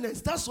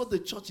madness. That's what the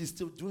church is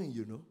still doing,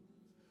 you know.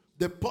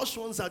 The posh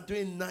ones are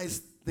doing nice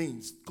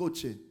things,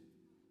 coaching.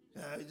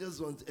 I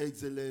just want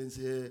excellence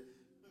here.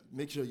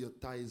 Make sure your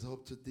tie is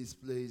up to this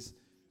place.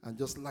 And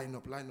just line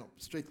up,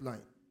 straight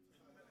line.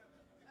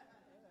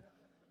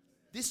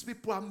 These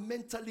people are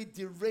mentally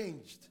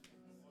deranged.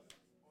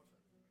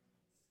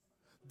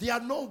 They are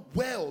not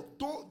well.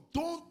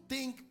 Don't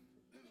think,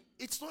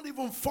 it's not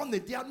even funny.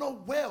 They are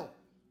not well.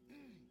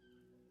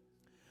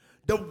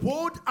 The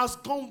world has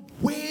gone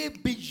way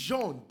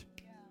beyond.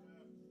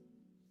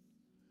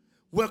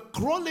 We're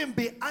crawling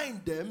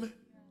behind them,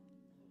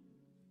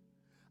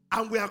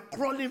 and we are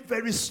crawling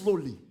very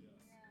slowly.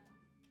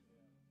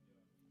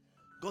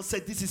 God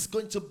said, this is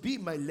going to be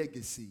my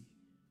legacy.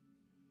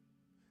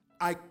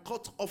 I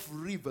cut off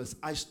rivers.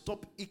 I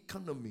stop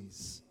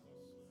economies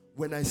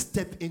when I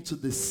step into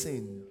the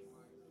sin.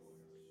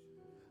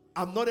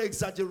 I'm not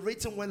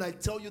exaggerating when I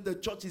tell you the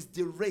church is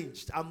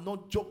deranged. I'm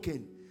not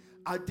joking.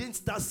 I didn't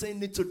start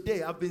saying it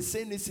today. I've been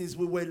saying it since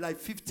we were like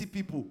 50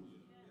 people.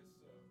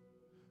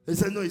 They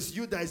said, no, it's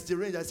you that is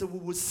deranged. I said, we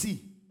will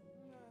see.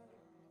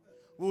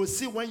 We will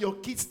see when your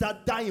kids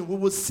start dying. We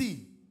will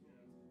see.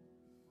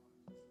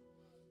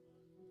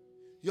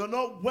 You're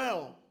not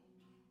well.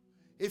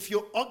 If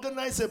you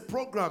organize a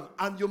program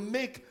and you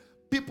make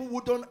people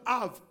who don't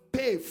have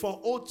pay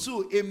for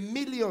O2 in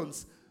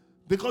millions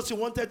because you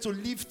wanted to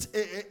lift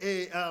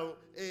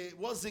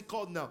what's it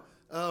called now?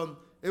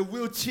 A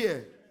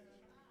wheelchair.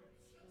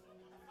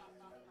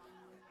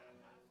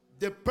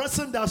 The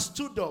person that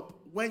stood up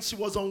when she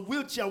was on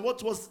wheelchair,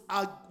 what was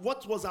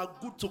her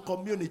good to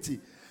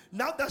community?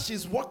 Now that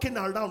she's walking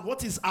around,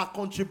 what is her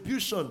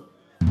contribution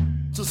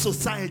to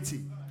society?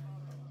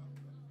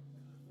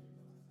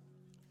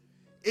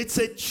 It's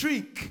a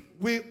trick.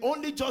 We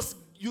only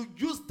you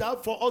use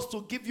that for us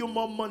to give you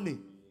more money.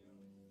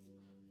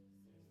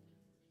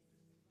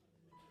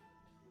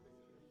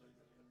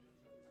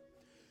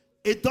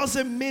 It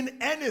doesn't mean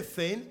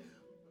anything.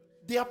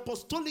 The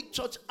apostolic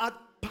church had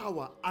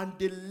power, and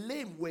the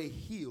lame were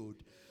healed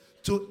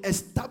to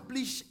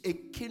establish a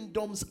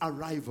kingdom's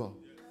arrival.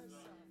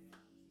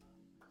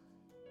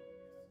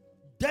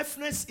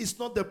 Deafness is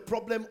not the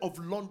problem of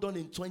London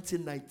in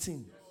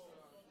 2019.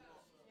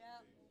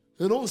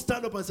 You don't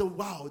stand up and say,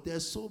 wow,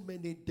 there's so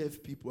many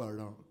deaf people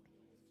around.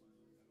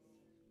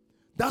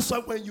 That's why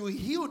when you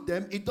heal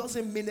them, it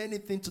doesn't mean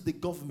anything to the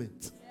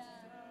government.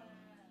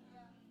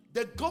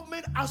 The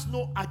government has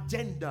no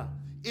agenda.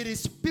 It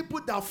is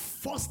people that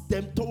force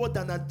them toward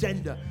an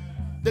agenda.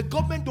 The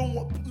government don't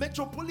want,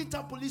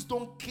 Metropolitan Police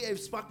don't care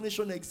if Spark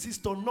Nation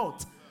exists or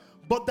not.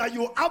 But that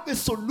you have a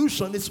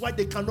solution is why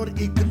they cannot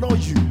ignore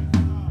you.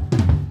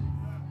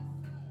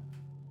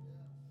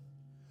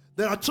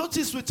 There are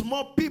churches with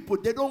more people.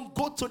 They don't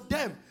go to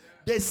them.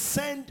 They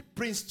send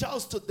Prince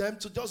Charles to them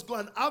to just go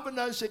and have an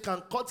handshake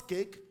and cut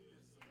cake.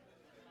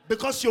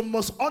 Because you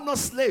must honor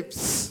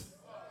slaves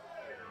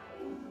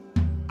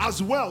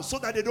as well so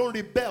that they don't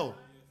rebel.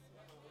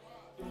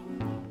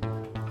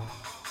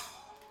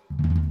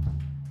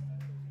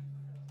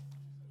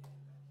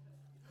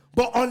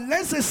 But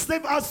unless a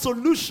slave has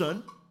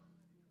solution,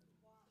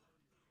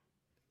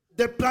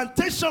 the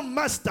plantation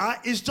master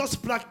is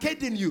just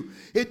placating you.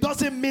 It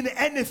doesn't mean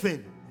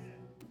anything.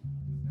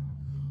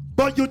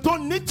 But you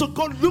don't need to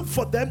go look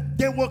for them.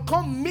 They will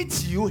come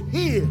meet you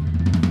here.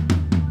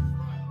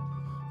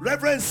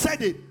 Reverend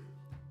said it.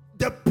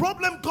 The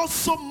problem got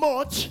so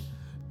much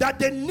that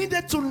they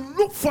needed to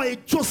look for a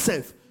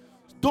Joseph.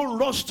 Don't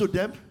rush to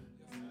them.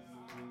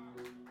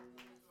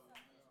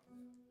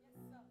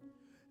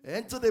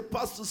 Enter the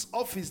pastor's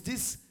office.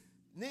 This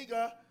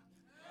nigger,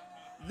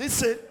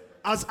 listen,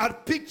 as a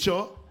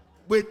picture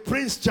with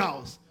Prince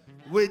Charles,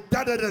 with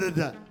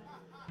da-da-da-da-da.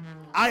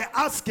 I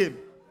ask him,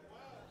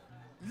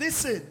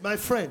 listen, my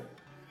friend,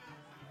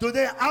 do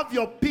they have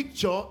your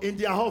picture in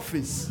their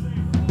office?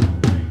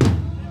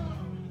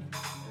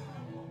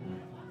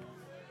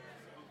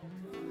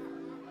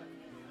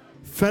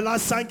 Fella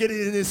sang it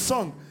in his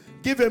song.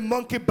 Give a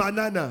monkey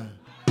banana.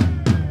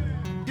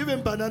 Give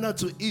him banana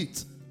to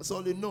eat. That's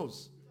all he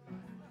knows.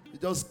 You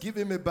just give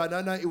him a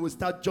banana, he will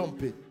start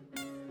jumping.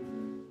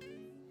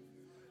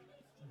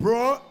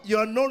 Bro,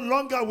 you're no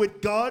longer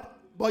with God,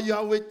 but you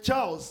are with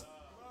Charles.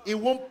 He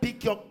won't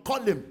pick your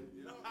call him.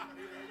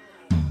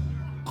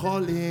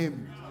 Call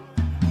him.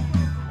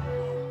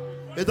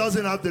 He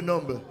doesn't have the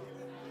number.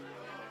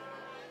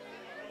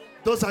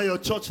 Those are your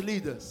church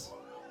leaders.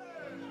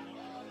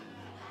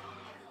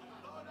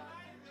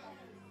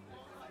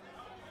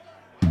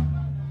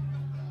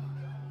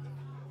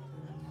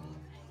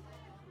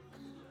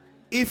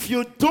 If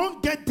you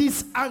don't get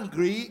this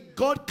angry,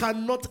 God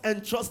cannot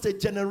entrust a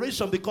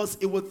generation because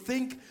it will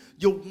think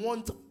you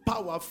want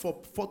power for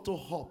photo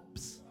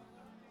ops.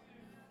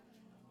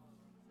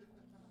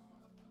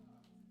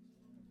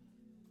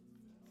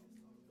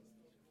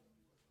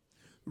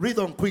 Read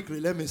on quickly.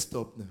 Let me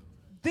stop now.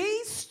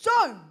 These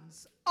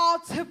stones are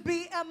to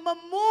be a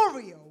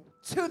memorial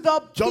to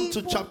the people. Jump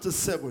to chapter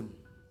 7.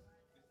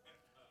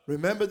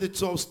 Remember the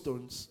 12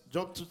 stones.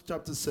 Jump to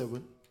chapter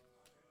 7,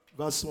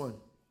 verse 1.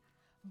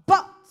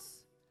 But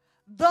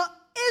the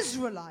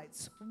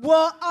Israelites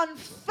were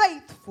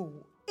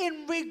unfaithful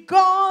in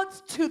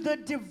regards to the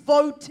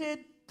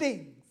devoted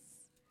things.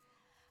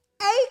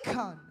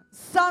 Achan,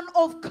 son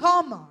of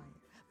Carmi,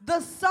 the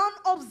son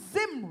of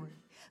Zimri,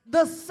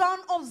 the son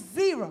of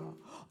Zerah,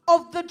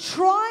 of the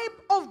tribe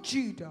of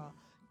Judah,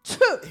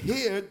 took.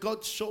 Here,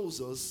 God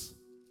shows us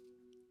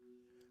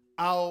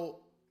how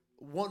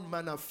one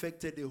man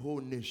affected the whole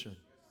nation.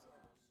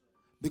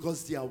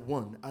 because they are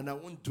one, and I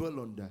won't dwell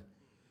on that.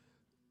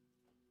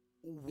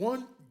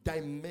 One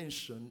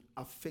dimension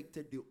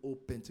affected the whole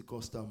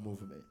Pentecostal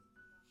movement.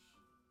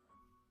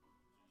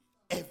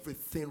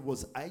 Everything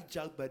was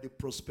hijacked by the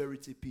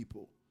prosperity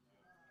people.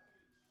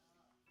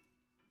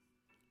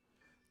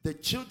 The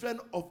children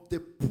of the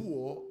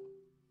poor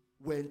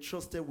were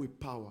entrusted with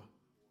power.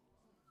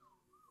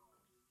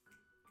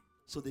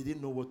 So they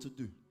didn't know what to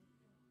do.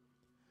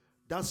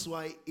 That's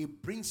why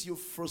it brings you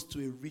first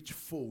to a rich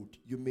fold.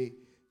 You may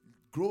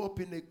grow up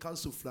in a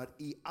council flat.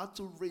 He had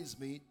to raise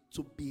me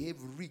to behave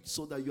rich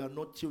so that you are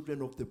not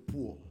children of the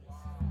poor.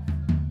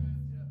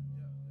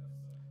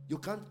 You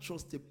can't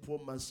trust a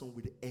poor man's son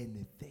with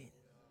anything.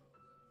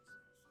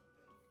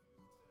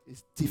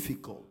 It's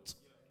difficult.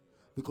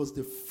 Because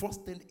the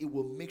first thing it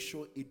will make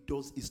sure it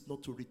does is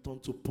not to return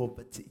to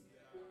poverty.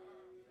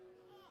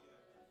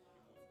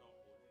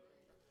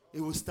 It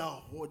will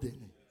start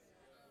hoarding.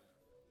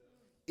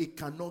 It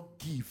cannot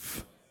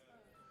give.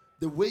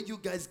 The way you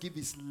guys give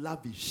is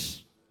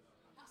lavish.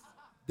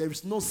 There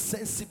is no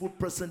sensible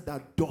person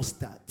that does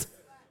that.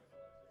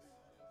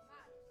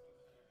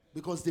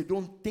 Because they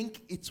don't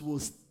think it will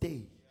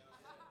stay.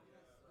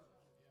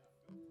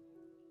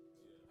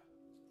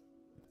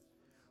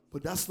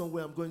 But that's not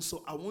where I'm going.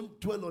 So I won't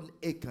dwell on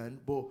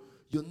Achan, but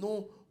you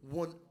know,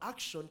 one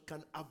action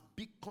can have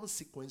big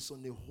consequence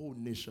on the whole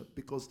nation.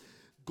 Because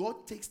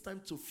God takes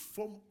time to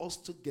form us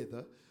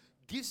together,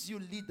 gives you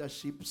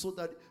leadership, so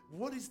that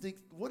what is the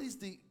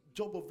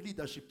job of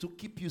leadership? To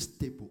keep you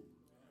stable.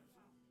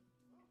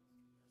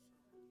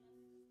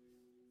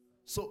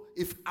 So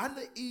if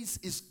Anna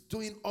is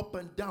doing up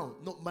and down,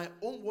 no, my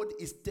own word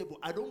is stable.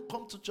 I don't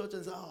come to church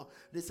and say, oh,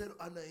 they said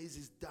Anna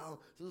is down,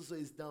 so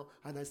is down,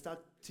 and I start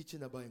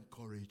teaching about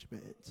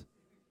encouragement.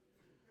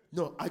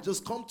 No, I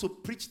just come to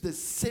preach the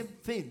same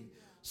thing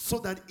so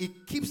that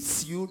it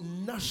keeps you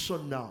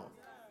national.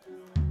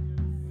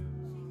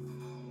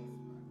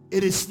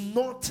 It is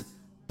not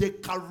the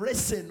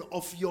caressing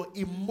of your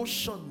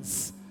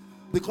emotions,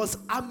 because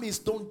armies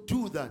don't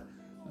do that.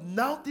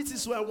 Now this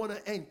is where I want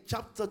to end.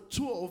 Chapter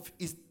 12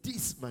 is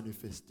this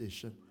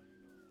manifestation.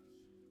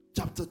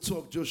 Chapter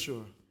 12,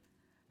 Joshua.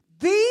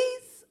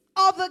 These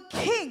are the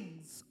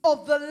kings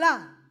of the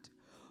land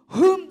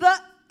whom the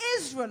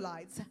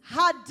Israelites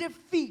had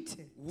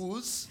defeated.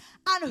 Whose?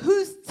 And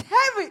whose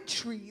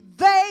territory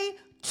they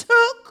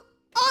took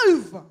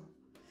over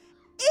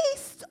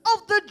east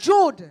of the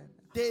Jordan.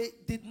 They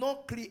did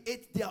not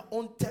create their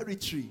own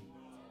territory.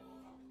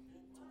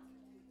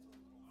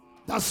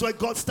 That's why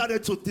God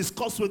started to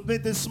discuss with me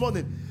this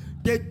morning.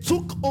 They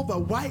took over.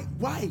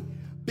 Why?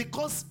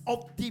 Because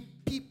of the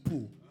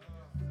people.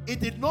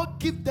 It did not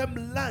give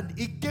them land.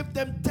 It gave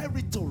them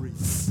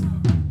territories.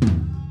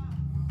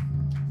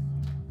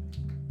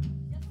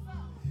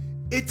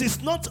 It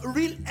is not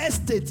real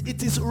estate.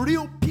 It is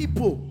real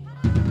people.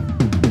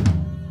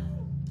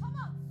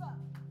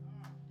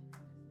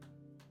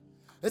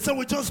 And so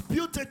we just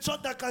built a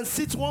church that can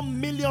seat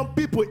 1 million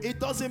people. It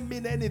doesn't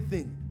mean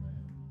anything.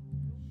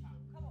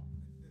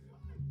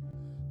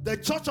 The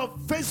church of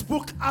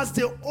Facebook has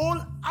the whole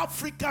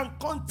African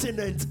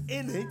continent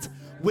in it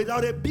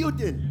without a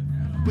building,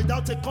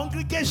 without a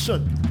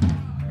congregation.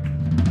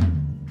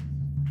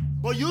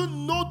 But you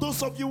know,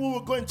 those of you who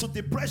will go into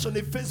depression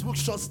if Facebook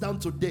shuts down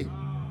today.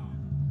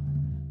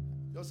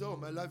 You'll say, oh,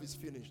 my life is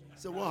finished.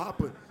 So what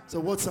happened? So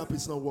WhatsApp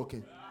is not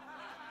working.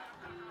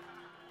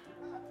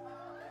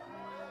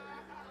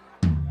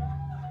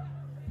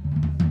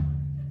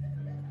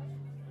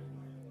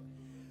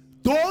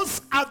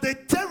 Those are the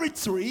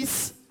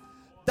territories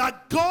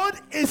that God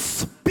is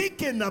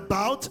speaking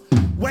about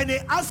when He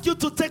asks you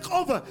to take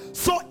over.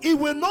 So He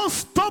will not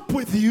stop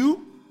with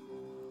you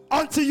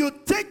until you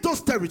take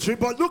those territories.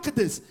 But look at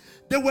this.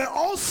 They were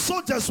all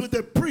soldiers with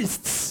the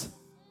priests,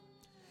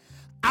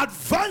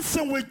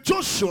 advancing with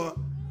Joshua,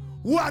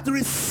 who had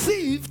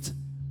received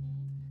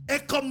a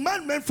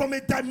commandment from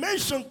a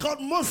dimension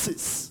called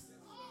Moses.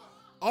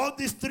 All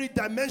these three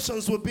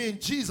dimensions will be in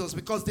Jesus,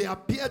 because they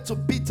appeared to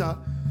Peter,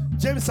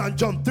 James and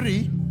John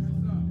 3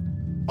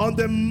 on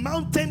the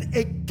mountain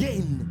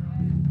again.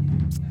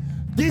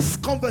 This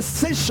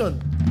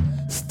conversation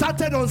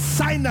started on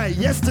Sinai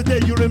yesterday.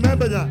 You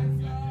remember that?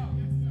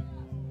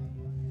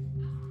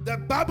 The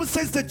Bible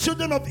says the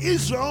children of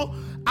Israel,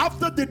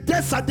 after the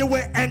desert, they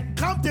were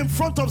encamped in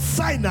front of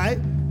Sinai,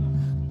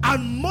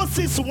 and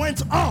Moses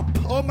went up.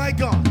 Oh my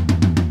God.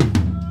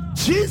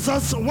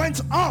 Jesus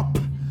went up,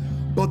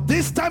 but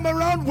this time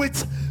around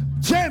with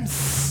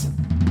James,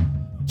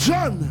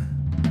 John,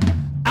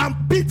 and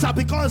Peter,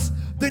 because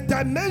the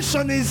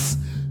dimension is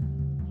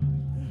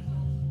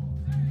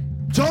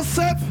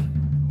Joseph.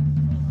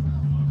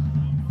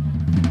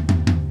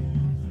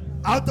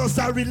 How does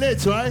that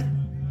relate, right?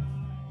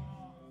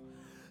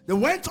 They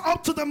went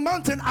up to the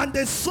mountain and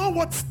they saw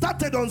what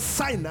started on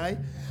Sinai,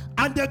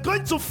 and they're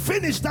going to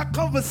finish that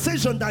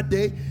conversation that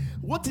day.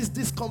 What is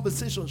this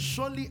conversation?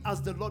 Surely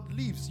as the Lord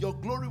lives, your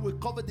glory will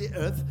cover the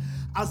earth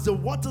as the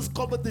waters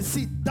cover the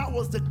sea. That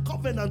was the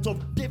covenant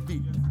of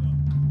David.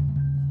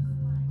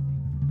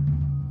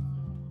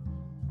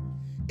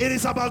 It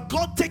is about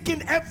God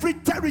taking every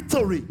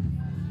territory.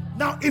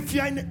 Now, if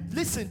you're in,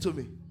 listen to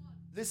me.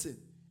 Listen.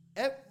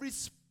 Every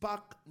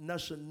Spark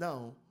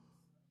National,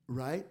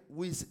 right,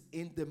 who is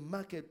in the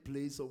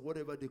marketplace or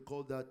whatever they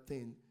call that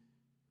thing,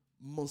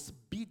 must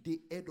be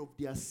the head of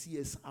their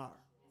CSR.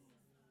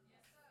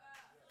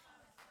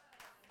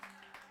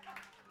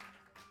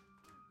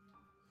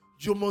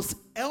 You must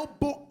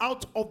elbow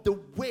out of the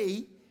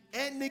way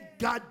any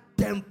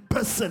goddamn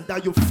person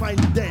that you find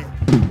there.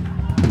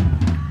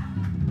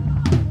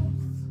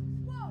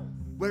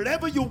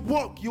 Wherever you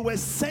walk, you were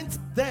sent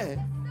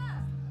there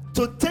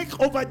to take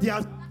over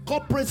their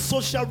corporate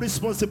social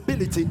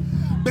responsibility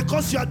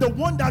because you are the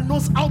one that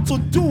knows how to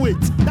do it.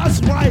 That's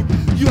why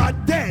you are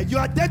there. You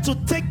are there to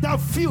take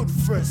that field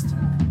first.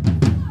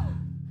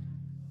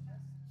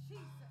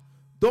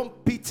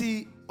 Don't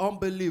pity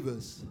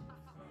unbelievers.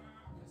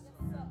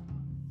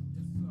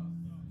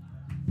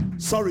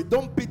 Sorry,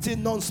 don't pity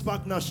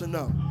non-Spark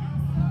National.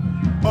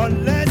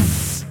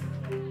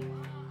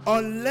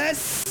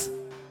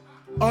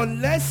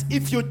 Unless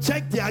if you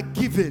check their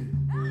giving.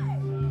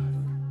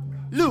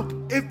 Look,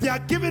 if their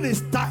giving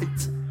is tight,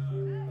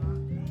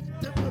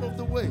 get out of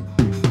the way.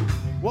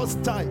 What's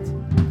tight?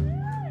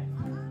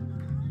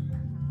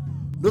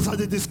 Those are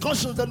the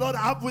discussions the Lord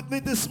have with me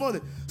this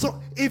morning. So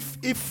if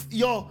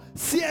your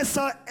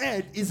CSR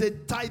head is a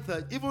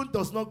tither, even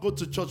does not go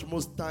to church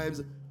most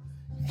times,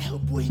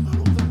 help him out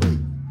of the way.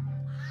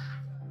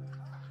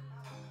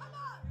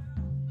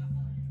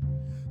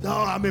 No,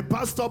 I'm a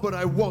pastor, but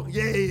I walk.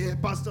 Yeah,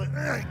 pastor.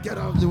 Get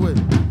out of the way.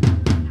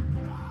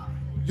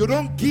 You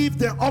don't give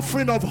the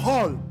offering of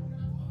Hall.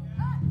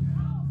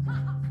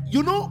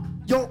 You know,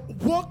 your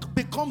work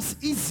becomes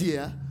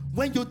easier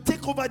when you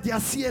take over their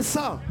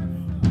CSR.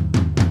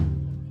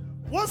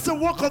 What's the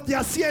work of their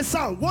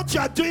CSR? What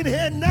you are doing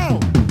here now.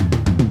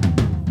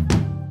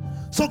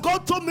 So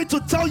God told me to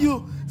tell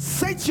you,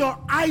 set your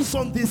eyes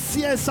on the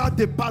CSR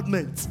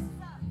department.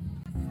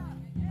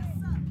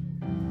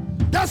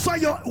 That's why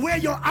where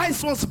your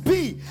eyes must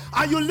be.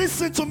 Are you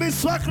listening to me,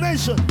 Swag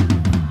Nation?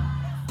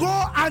 Go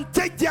and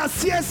take their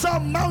CSR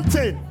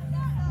mountain.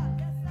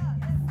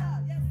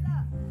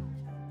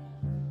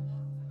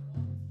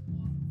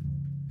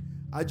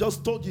 I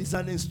just told you it's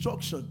an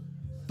instruction.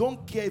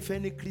 Don't care if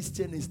any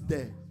Christian is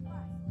there.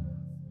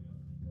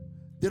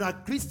 There are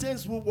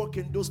Christians who work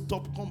in those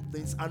top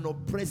companies and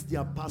oppress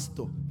their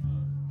pastor.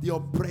 They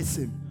oppress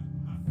him.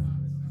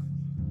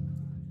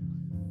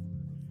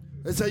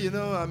 They say,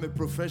 I'm a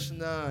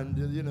professional and,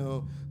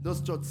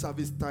 those church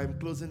service time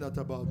closing at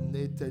about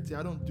 8:30.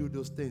 I don't do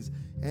those things.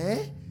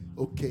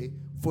 Okay.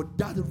 For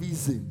that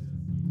reason.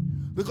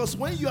 Because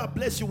when you are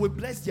blessed, you will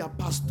bless their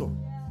pastor.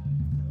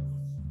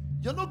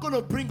 You're not going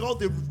to bring all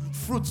the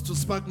fruits to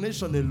Spark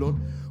Nation alone.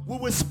 We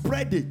will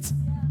spread it.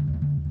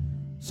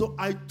 So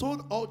I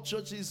told all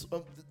churches,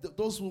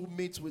 those who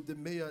meet with the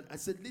mayor, I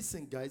said,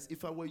 listen, guys,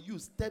 if I were you,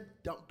 step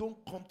down. Don't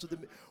come to the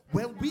mayor.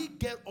 When we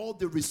get all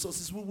the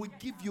resources, we will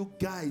give you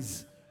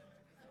guys.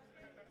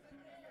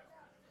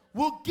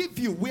 We'll give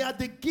you. We are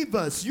the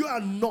givers. You are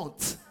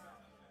not.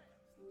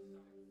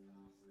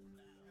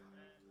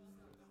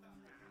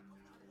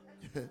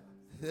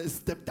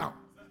 Step down.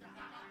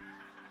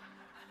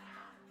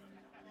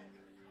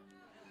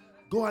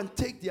 Go and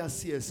take their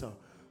CSR.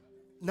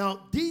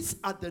 Now, these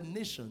are the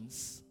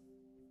nations.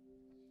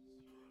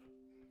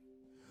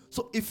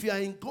 So if you are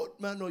in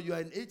Goldman or you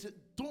are in agent,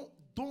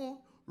 don't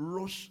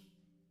rush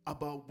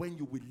about when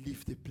you will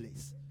leave the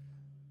place.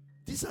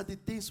 These are the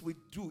things we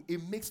do.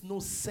 It makes no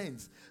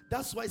sense.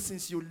 That's why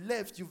since you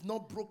left, you've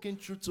not broken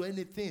through to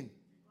anything.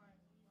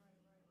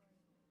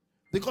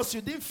 Because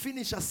you didn't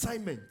finish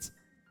assignment.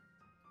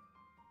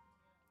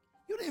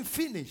 You didn't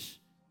finish.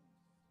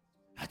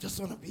 I just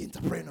want to be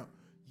entrepreneur.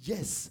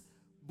 Yes,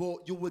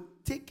 but you will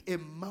take a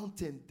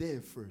mountain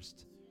there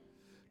first.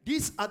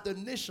 These are the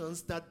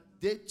nations that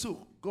they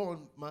took. Go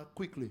on, Mark,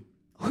 quickly.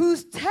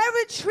 Whose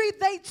territory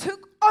they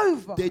took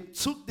over. They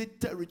took the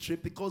territory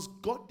because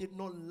God did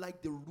not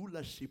like the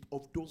rulership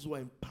of those who are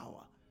in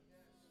power.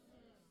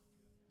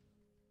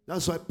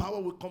 That's why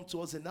power will come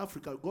to us in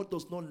Africa. God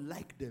does not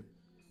like them.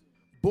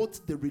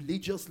 Both the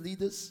religious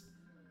leaders,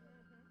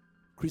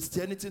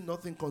 Christianity,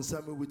 nothing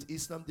concerned me with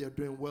Islam. They are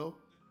doing well.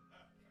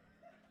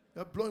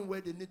 They're blowing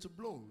where they need to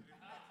blow.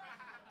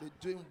 They're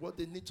doing what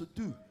they need to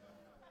do.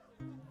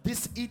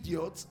 These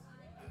idiots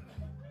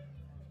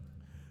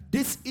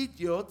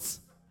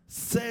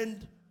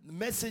send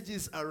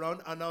messages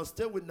around, and I'll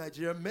stay with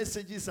Nigeria,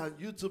 messages and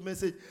YouTube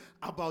message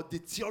about the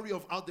theory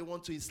of how they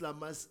want to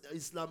Islamize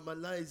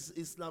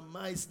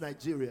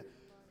Nigeria.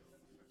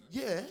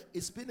 Yeah,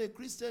 it's been a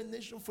Christian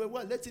nation for a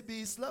while. Let it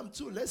be Islam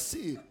too. Let's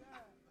see.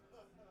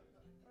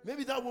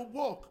 Maybe that will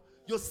work.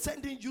 You're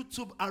sending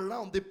YouTube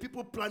around. The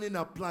people planning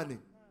are planning.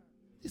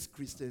 These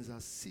Christians are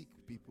sick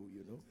people,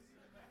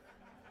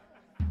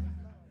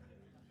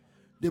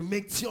 They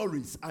make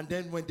theories, and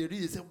then when they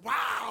read it, they say,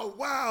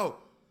 wow,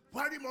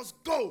 where it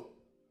must go.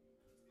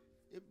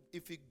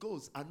 If it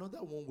goes,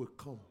 another one will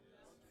come.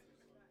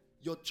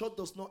 Your church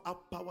does not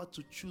have power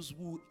to choose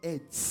who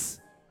heads.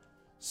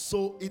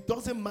 So it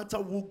doesn't matter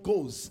who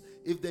goes.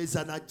 If there is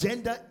an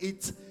agenda,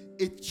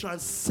 it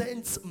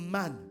transcends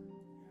man.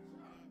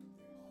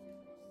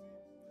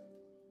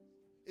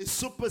 It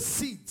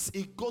supersedes.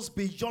 It goes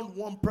beyond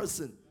one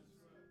person.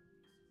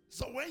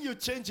 So when you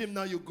change him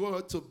now, you go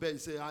out to bed,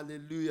 say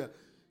hallelujah.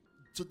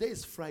 Today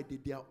is Friday.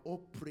 They are all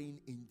praying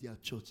in their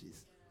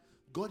churches.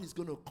 God is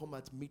going to come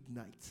at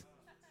midnight.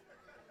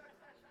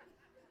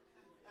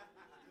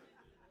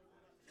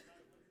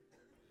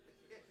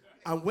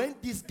 And when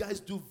these guys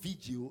do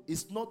video,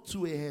 it's not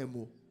 2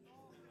 a.m.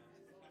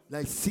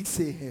 Like 6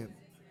 a.m.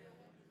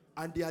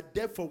 And they are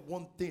there for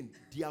one thing,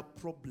 their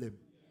problem.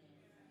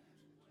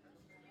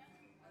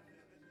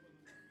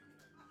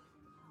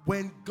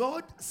 When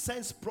God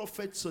sends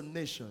prophets to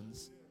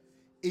nations,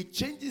 it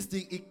changes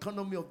the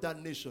economy of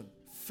that nation.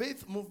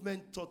 Faith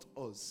movement taught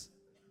us,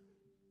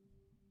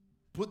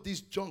 put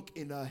this junk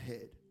in our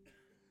head.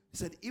 He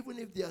said, even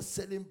if they are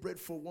selling bread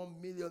for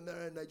 1 million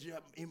naira in Nigeria,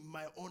 in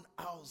my own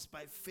house,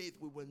 by faith,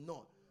 we will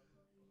not.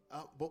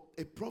 But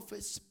a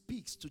prophet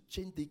speaks to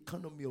change the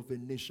economy of a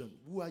nation.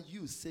 Who are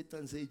you,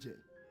 Satan's agent?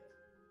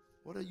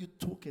 What are you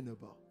talking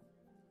about?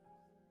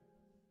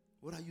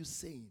 What are you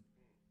saying?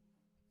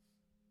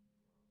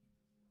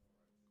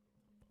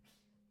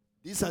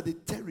 These are the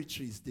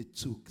territories they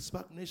took.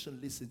 Spark Nation,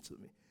 listen to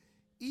me.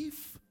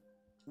 If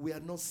we are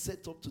not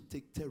set up to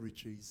take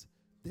territories,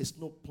 there's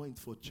no point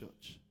for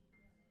church.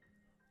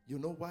 You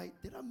know why?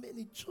 There are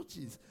many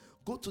churches.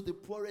 Go to the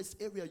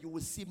poorest area, you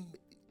will see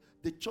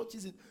the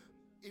churches.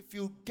 If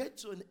you get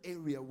to an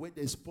area where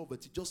there's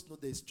poverty, just know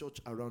there's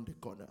church around the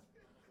corner.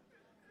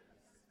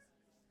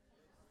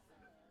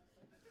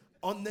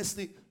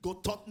 Honestly, go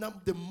Tottenham.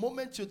 The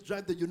moment you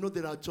drive there, you know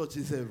there are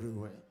churches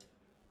everywhere.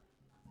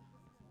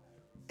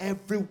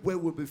 Everywhere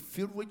will be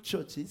filled with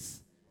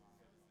churches,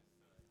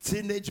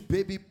 teenage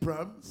baby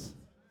proms,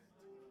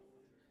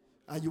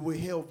 and you will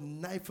hear of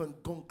knife and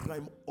gun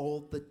crime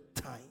all the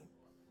time.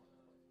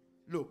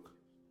 Look,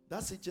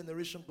 that's a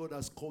generation God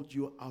has called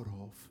you out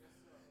of.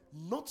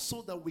 Not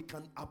so that we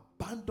can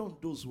abandon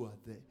those who are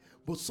there,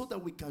 but so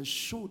that we can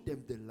show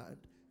them the land.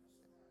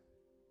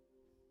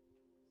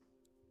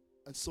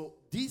 And so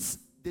these,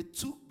 they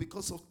took,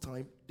 because of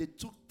time, they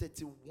took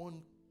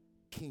 31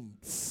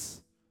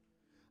 kings.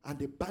 And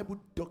the Bible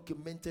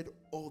documented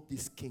all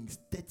these kings.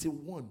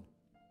 31.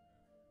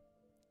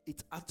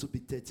 It had to be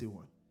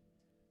 31.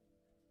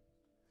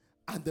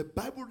 And the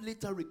Bible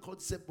later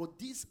records, said, but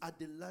these are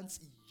the lands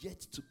yet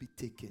to be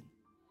taken.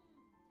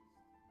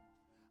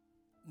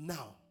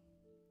 Now,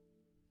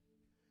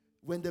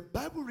 when the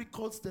Bible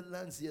records the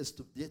lands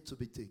yet to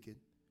be taken,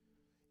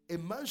 a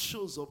man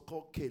shows up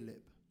called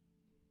Caleb.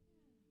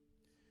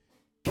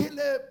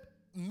 Caleb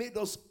made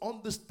us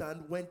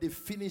understand when they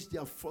finished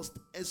their first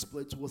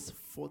exploit was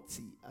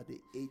 40, at the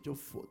age of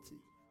 40.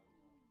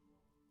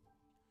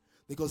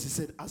 Because he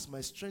said, as my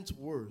strength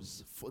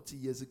was 40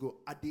 years ago,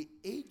 at the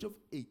age of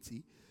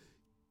 80,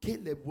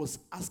 Caleb was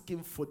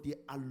asking for the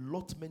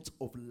allotment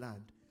of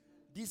land.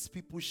 These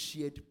people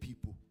shared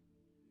people.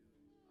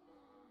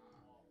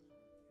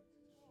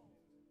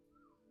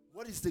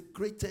 What is the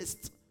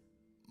greatest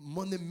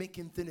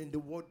money-making thing in the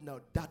world now?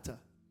 Data.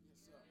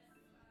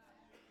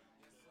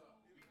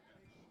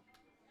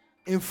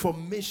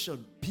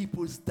 Information,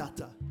 people's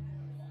data.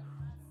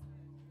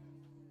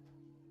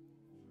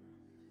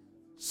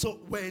 So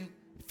when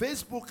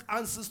Facebook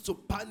answers to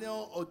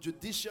panel or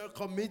judicial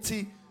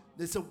committee,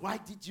 they say, why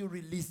did you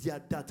release their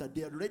data?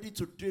 They are ready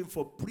to train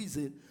for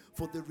prison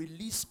for the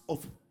release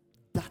of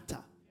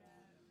data.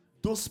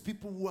 Those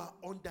people who are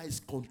under his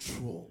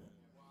control.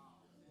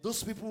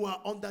 Those people who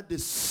are under the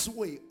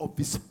sway of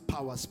his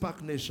power.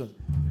 Spark Nation.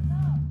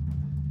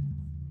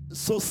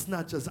 So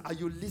snatchers, are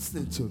you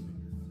listening to me?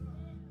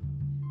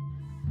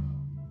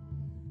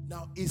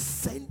 Now, he's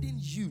sending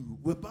you.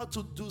 We're about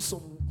to do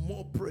some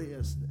more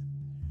prayers there.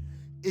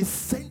 He's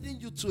sending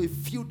you to a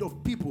field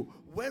of people.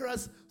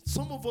 Whereas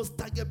some of us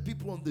target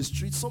people on the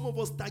street, some of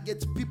us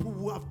target people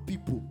who have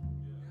people.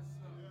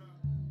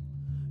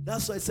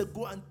 That's why I said,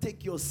 go and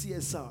take your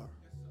CSR.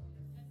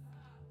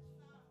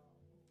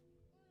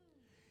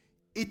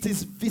 It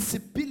is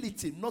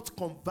visibility, not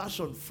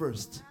conversion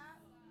first.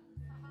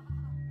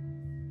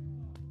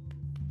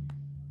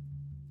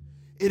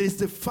 It is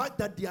the fact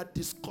that they are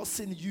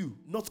discussing you,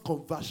 not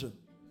conversion.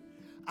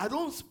 I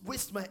don't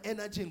waste my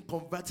energy in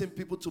converting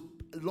people to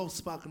Love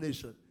Spark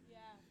Nation.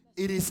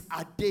 It is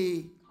a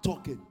day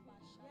talking.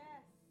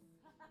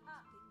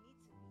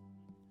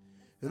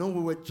 You know,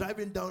 we were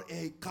driving down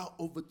and a car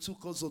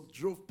overtook us or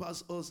drove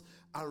past us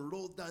and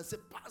rolled down and said,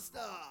 Pastor.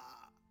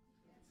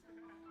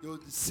 You'll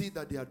see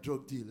that they are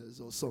drug dealers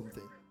or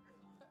something.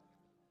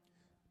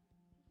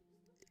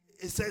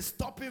 It says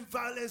stopping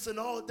violence and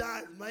all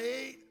that,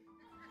 mate.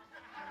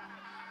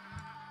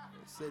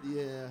 I said,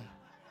 yeah.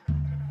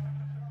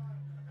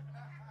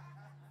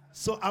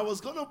 So I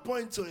was going to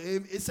point to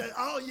him. He said,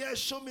 oh, yeah,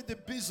 show me the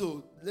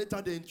bezel.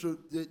 Later they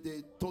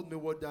told me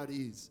what that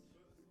is.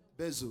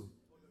 Bezel.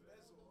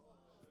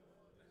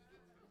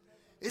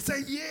 He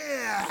said,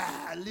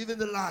 yeah, living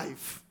the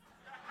life.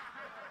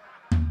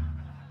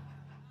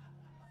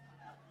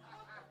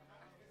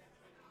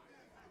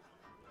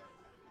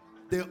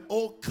 The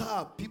old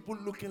car, people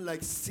looking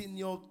like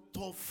senior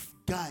tough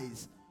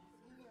guys.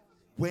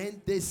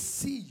 When they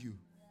see you,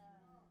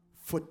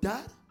 for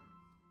that,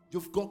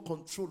 you've got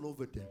control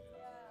over them.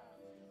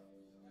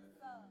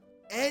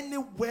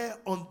 Anywhere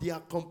on their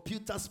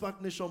computer,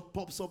 Spark Nation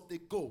pops up, they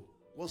go.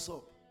 What's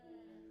up?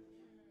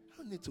 I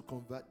don't need to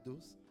convert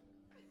those.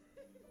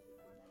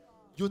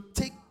 You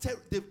take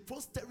the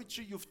first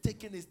territory you've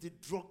taken is the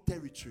drug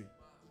territory.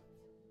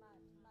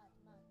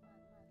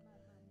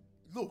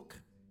 Look,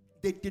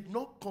 they did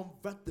not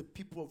convert the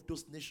people of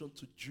those nations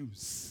to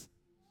Jews.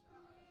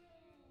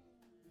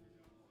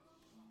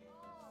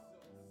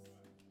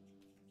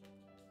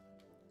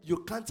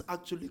 You can't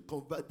actually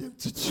convert them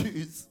to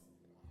Jews.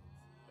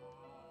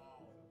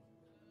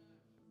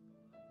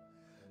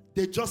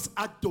 They just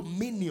had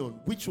dominion,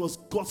 which was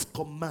God's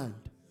command.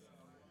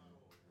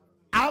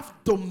 Have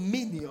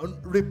dominion,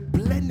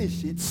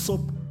 replenish it,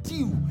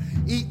 subdue.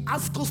 He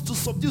asked us to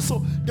subdue.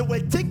 So they were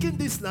taking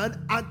this land,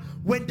 and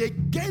when they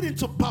get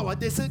into power,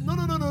 they said, no.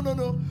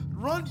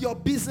 Run your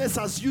business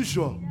as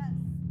usual.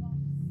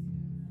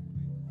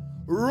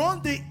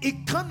 Run the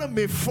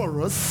economy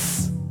for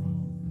us.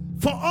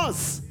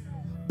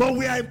 But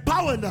we are in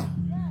power now.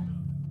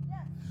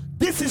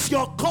 This is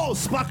your call,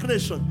 Spark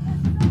Nation.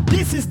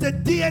 This is the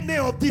DNA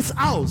of this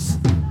house.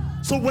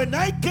 So when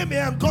I came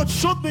here and God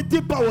showed me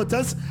deeper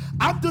waters,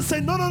 I'm to say,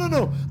 no.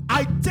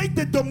 I take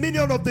the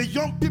dominion of the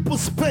young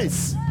people's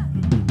space.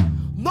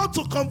 Not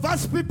to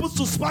convert people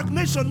to Spark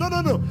Nation. No.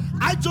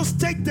 I just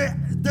take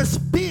the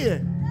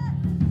spear.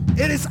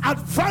 It is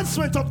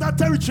advancement of that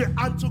territory.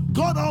 And to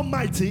God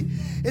Almighty,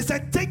 is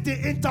that take the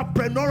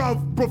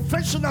entrepreneurial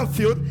professional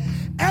field.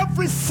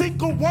 Every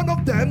single one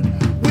of them,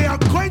 we are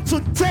going to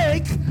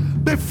take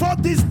before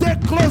this day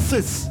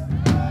closes.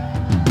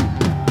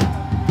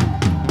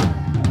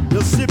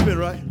 You're sleeping,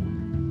 right?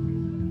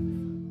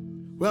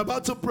 We're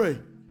about to pray.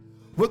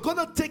 We're going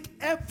to take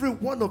every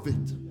one of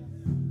it.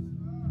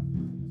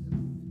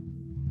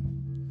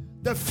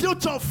 The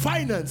future of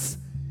finance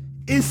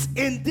is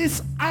in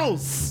this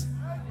house.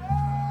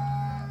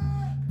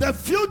 The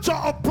future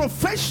of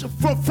profession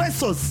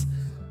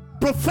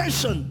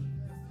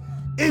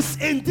is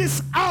in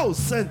this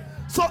house. And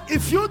so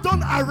if you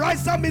don't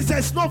arise, that means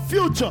there's no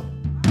future.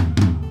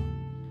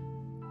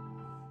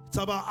 It's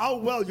about how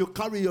well you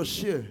carry your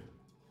share.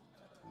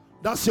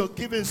 That's your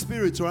giving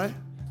spirit, right?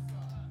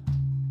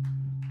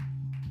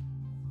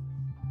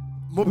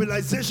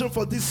 Mobilization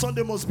for this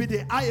Sunday must be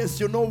the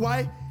highest. You know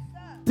why?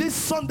 This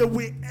Sunday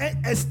we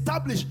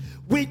established,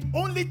 we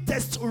only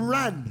test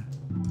ran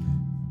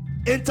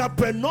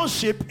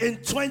entrepreneurship in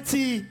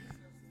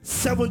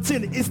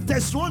 2017. It's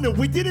test running.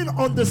 We didn't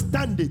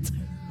understand it.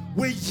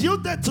 We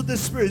yielded to the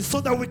Spirit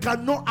so that we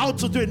can know how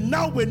to do it.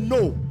 Now we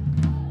know.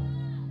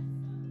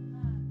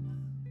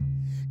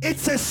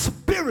 It's a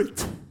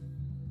spirit.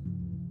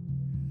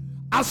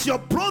 As your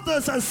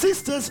brothers and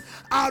sisters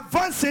are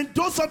advancing,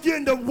 those of you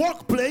in the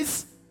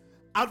workplace,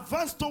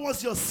 advance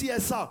towards your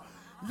CSR.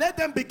 Let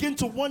them begin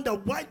to wonder,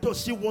 why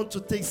does she want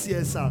to take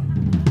CSR?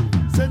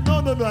 Say,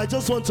 no, I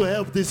just want to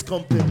help this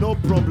company. No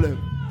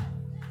problem.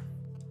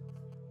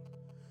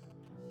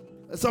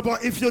 It's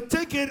about, if you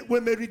take it, we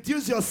may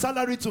reduce your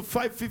salary to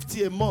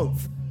 $550 a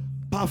month.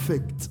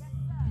 Perfect.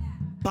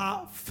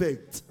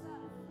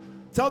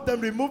 Tell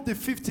them, remove the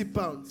 50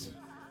 pounds.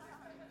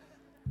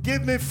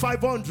 Give me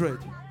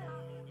 500.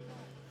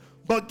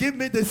 But give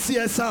me the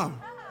CSR.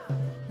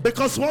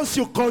 Because once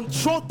you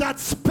control that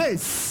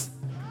space,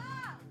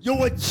 you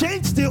will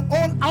change the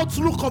whole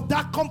outlook of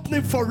that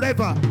company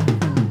forever.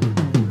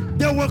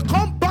 They will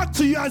come back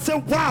to you and say,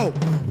 wow,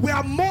 we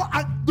are more.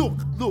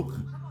 Look.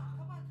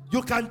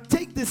 You can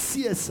take the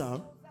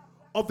CSR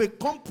of a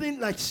company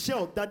like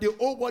Shell that the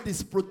whole world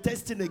is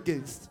protesting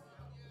against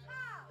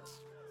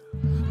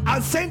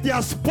and saying they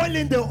are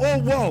spoiling the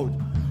whole world,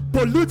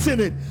 polluting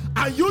it.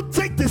 And you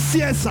take the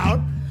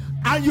CSR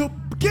and you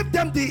give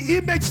them the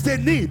image they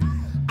need.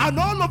 And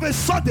all of a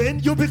sudden,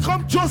 you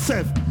become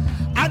Joseph.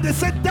 And they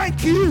say,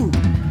 thank you.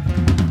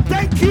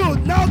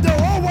 Now the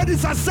whole world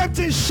is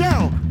accepting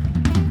Shell.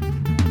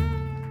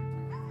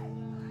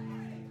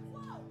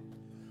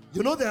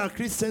 You know there are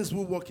Christians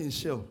who work in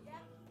Shell.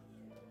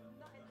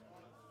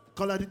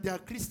 There are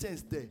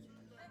Christians there.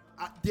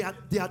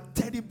 They are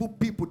terrible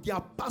people. Their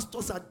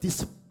pastors are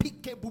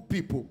despicable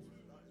people.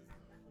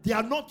 They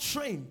are not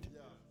trained.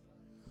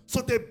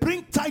 So they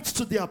bring tithes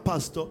to their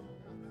pastor.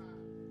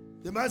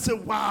 They might say,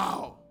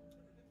 wow,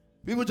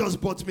 people just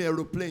bought me an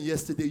aeroplane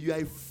yesterday. You are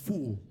a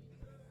fool.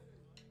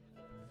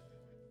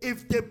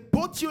 If they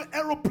bought you an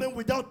aeroplane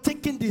without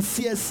taking the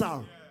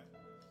CSR,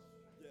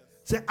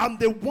 say, I'm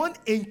the one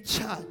in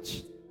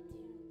charge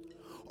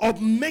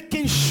of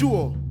making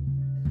sure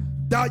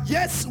that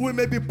yes, we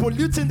may be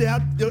polluting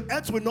the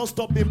earth will not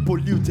stop being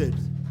polluted.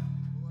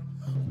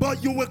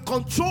 But you will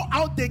control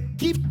how they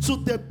give to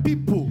the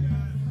people.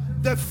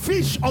 The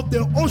fish of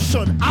the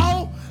ocean,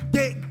 how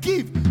they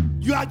give.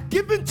 You are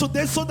giving to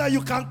them so that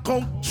you can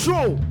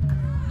control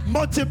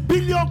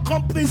multi-billion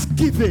companies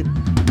giving.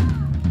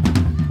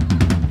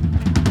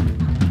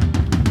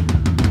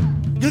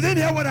 You didn't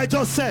hear what I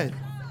just said?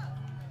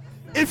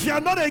 If you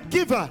are not a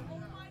giver,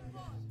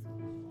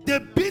 the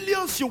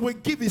billions you will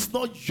give is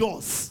not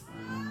yours.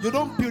 You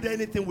don't build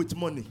anything with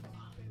money.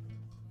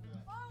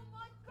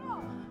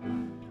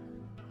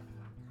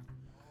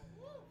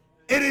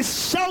 It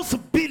is Shell's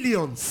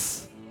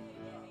billions.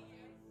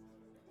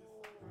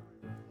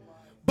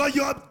 But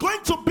you are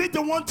going to be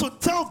the one to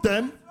tell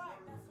them.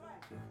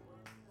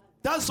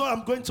 That's what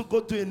I'm going to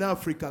go do in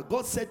Africa.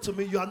 God said to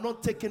me, you are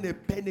not taking a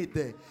penny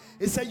there.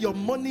 He said, your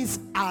monies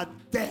are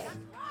there.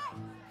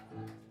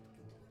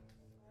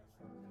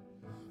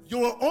 You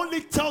will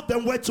only tell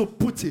them where to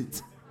put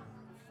it.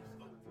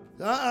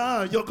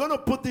 You're going to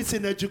put this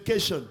in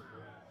education.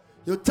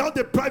 You tell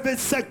the private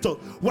sector.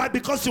 Why?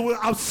 Because you will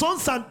have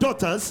sons and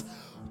daughters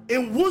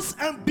in whose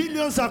and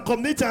billions are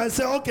committed and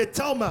say, okay,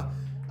 tell me.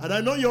 And I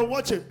know you're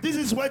watching. This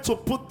is where to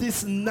put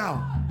this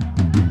now.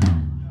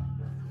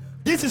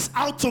 This is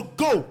how to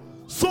go.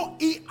 So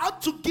he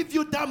had to give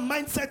you that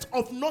mindset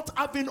of not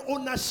having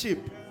ownership.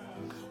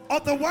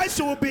 Otherwise,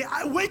 you will be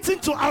waiting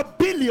to have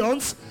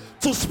billions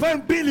to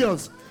spend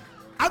billions.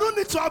 I don't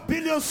need to have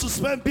billions to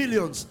spend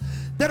billions.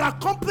 There are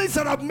companies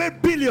that have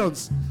made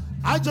billions.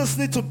 I just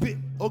need to be.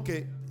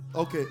 Okay.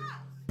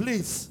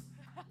 Please.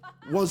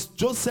 Was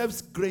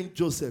Joseph's grain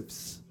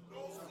Joseph's?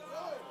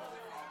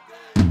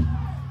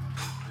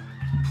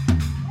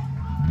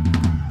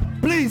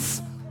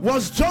 Please.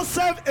 Was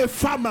Joseph a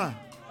farmer?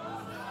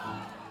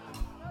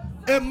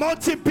 A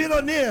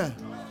multi-billionaire?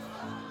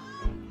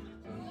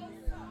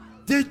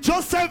 Did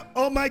Joseph,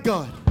 oh my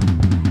God,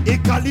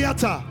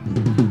 Ikaliata,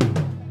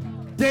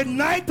 they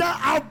neither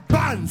have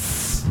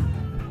bands.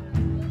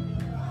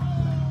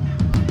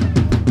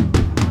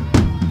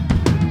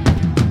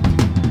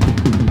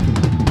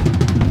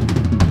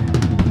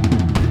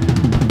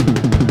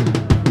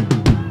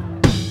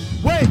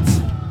 Wait.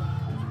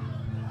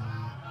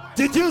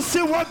 Did you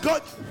see what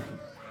God...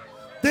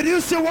 Did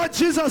you see what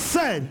Jesus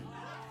said?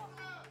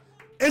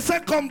 He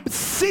said,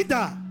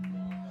 consider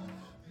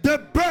the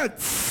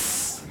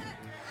birds.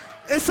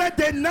 He said,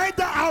 they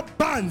neither have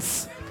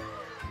barns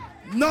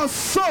nor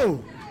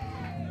sow.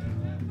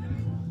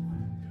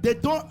 They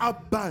don't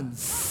have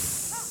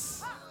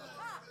barns.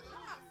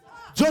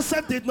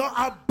 Joseph did not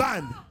have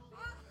barn,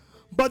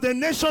 but the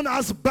nation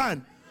has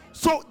barn.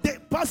 So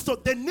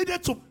they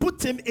needed to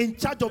put him in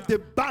charge of the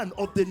barn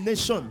of the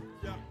nation.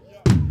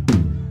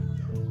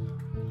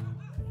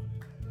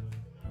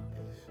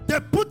 They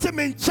put him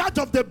in charge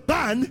of the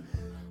band,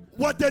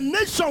 what the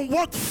nation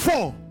worked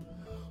for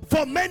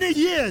many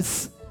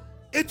years.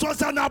 It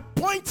was an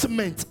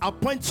appointment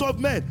of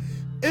men.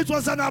 It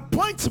was an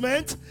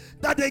appointment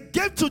that they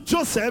gave to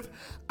Joseph,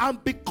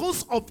 and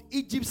because of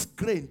Egypt's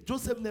grain,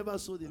 Joseph never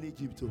sold in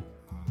Egypt too.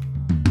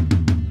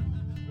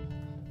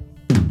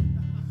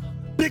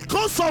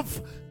 Because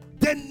of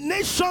the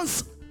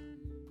nation's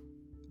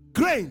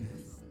grain,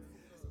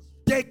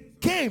 they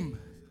came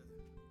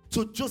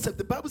to Joseph.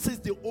 The Bible says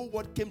the whole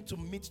world came to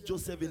meet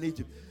Joseph in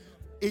Egypt.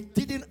 It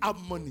didn't have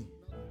money.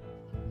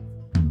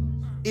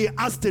 He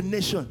asked the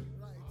nation.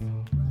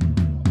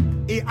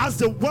 He asked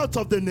the wealth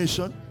of the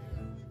nation.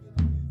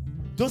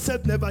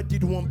 Joseph never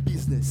did one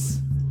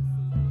business.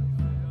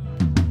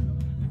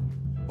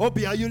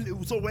 Obi,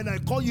 so when I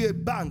call you a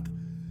bank,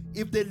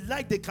 if they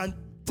like, they can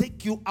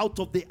take you out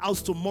of the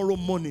house tomorrow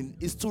morning.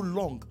 It's too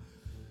long.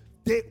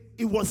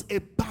 It was a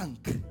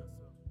bank.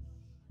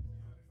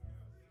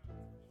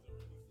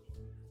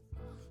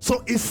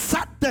 So he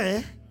sat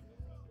there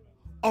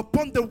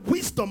upon the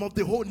wisdom of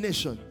the whole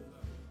nation.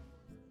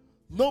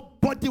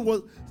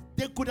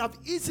 They could have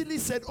easily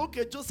said,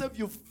 okay, Joseph,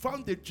 you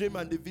found the dream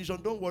and the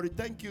vision. Don't worry.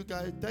 Thank you,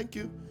 guys. Thank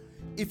you.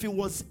 If he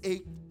was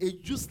a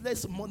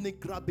useless money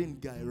grabbing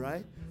guy,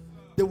 right?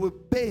 They will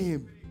pay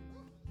him.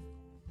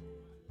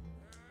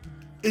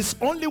 It's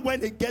only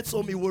when he gets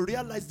home he will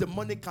realize the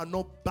money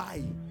cannot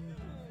buy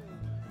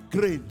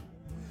grain.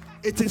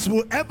 It is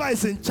whoever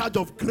is in charge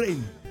of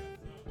grain.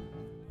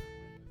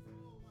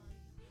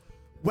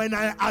 When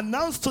I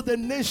announced to the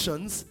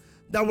nations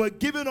that we're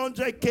giving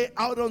 100K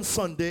out on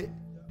Sunday,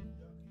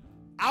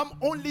 I'm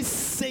only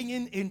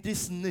saying in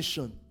this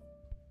nation,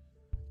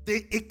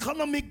 the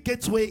economic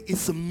gateway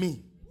is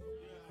me.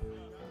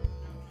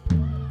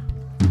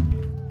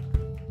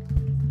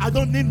 I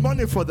don't need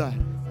money for that.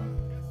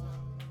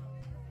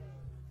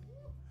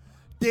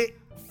 The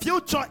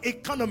future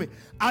economy,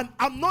 and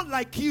I'm not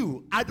like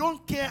you. I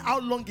don't care how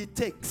long it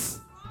takes.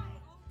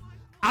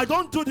 I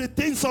don't do the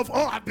things of,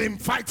 oh, I've been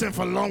fighting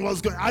for long.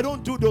 What's going on? I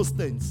don't do those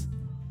things.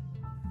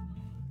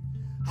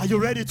 Are you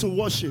ready to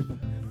worship?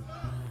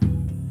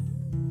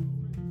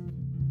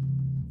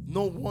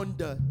 No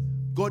wonder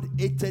God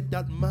hated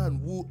that man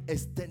who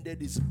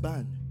extended his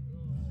ban.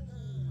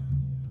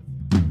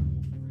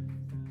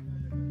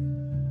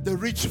 The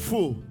rich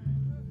fool.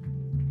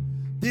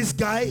 This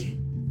guy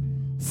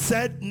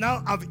said,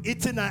 now I've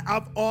eaten, I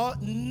have all.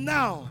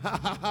 Now,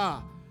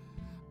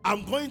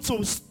 I'm going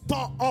to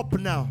store up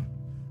now.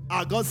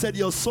 God said,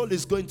 your soul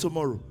is going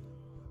tomorrow.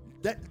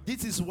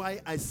 This is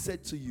why I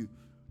said to you,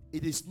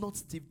 it is not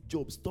Steve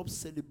Jobs. Stop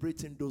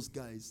celebrating those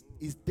guys.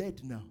 He's dead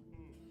now.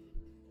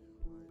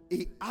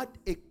 He had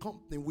a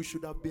company. We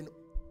should have been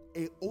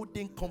a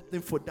holding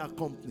company for that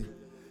company.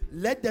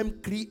 Let them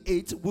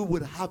create, we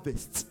will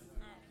harvest.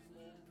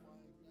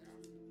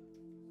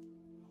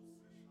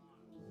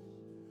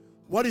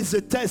 What is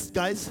the test,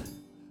 guys?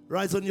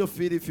 Rise on your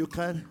feet if you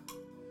can.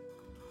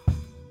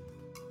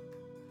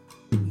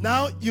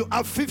 Now you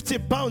have 50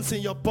 pounds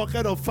in your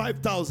pocket of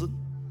 5,000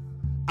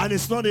 and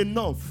it's not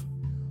enough.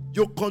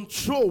 You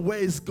control where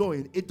it's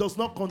going. It does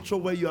not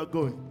control where you are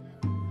going.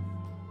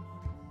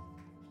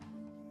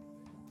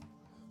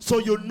 So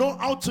you know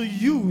how to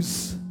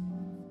use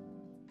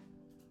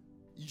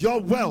your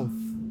wealth.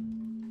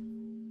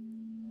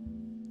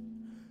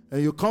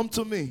 And you come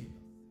to me.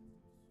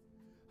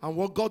 And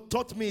what God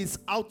taught me is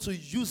how to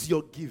use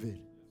your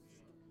giving.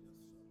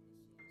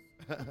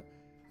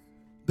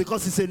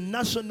 Because it's a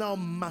national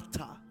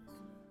matter.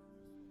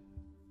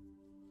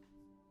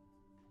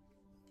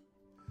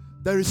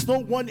 There is no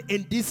one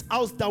in this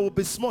house that will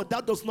be small.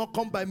 That does not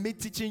come by me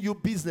teaching you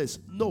business.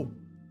 No.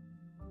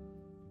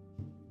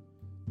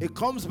 It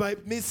comes by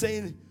me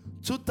saying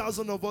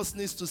 2,000 of us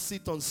needs to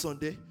sit on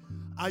Sunday.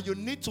 And you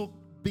need to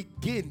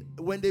begin.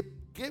 When they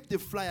gave the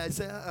flyer, I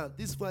said,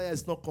 this flyer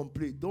is not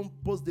complete. Don't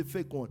post the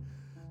fake one.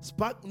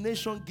 Spark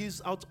Nation gives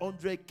out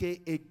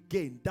 100K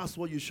again. That's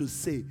what you should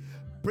say.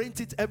 Print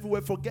it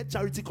everywhere. Forget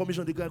Charity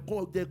Commission. They can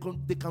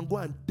go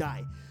and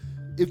die.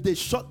 If they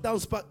shut down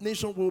Spark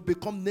Nation, we will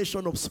become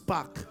Nation of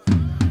Spark.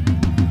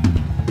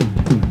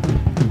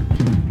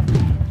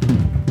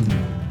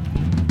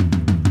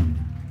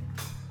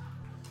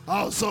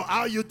 Also,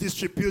 how are you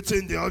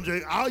distributing the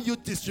 100? How are you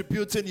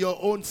distributing your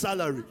own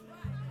salary?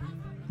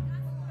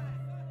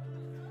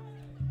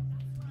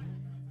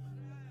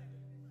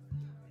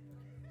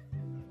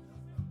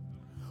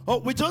 Oh,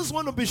 we just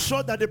want to be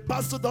sure that the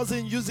pastor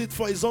doesn't use it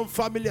for his own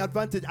family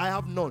advantage. I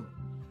have none.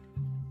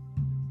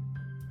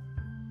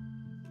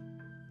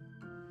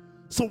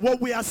 So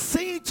what we are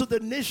saying to the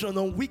nation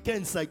on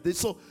weekends like this,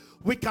 so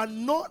we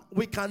cannot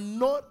be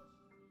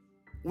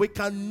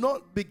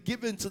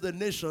given to the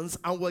nations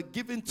and we're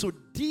giving to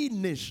the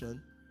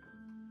nation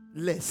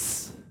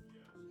less.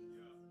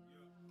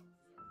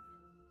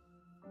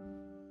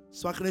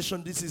 So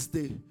Nation, this is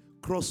the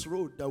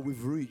crossroad that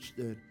we've reached.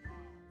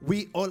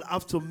 We all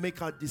have to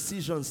make our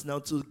decisions now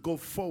to go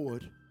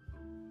forward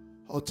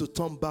or to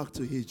turn back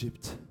to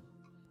Egypt.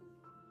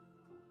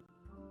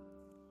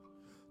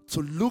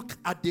 To look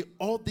at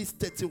all these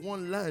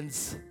 31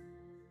 lands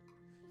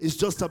is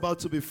just about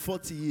to be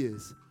 40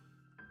 years.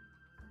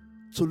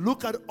 To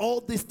look at all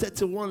these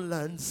 31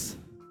 lands,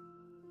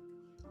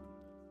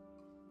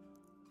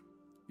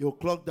 you'll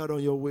clock that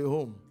on your way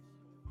home.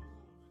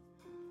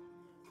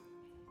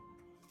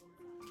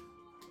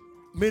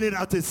 Meaning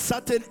at a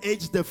certain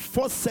age, the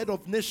first set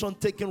of nation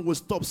taking will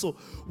stop. So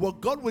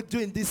what God will do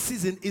in this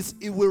season is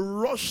He will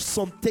rush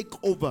some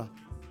takeover.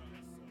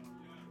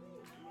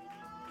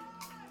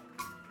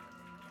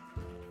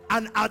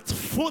 And at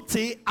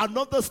 40,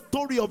 another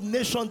story of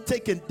nation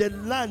taken, the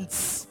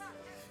lands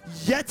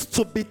yet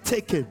to be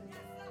taken.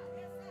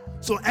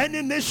 So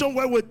any nation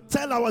where we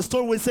tell our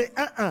story, we say,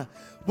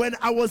 when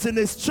I was in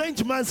a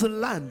strange man's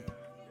land,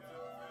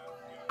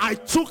 I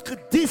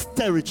took this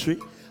territory,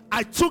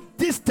 I took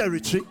this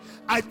territory,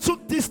 I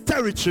took this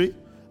territory,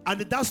 and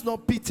that's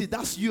not pity,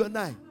 that's you and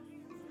I.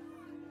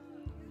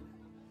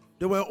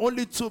 There were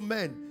only two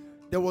men.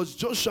 There was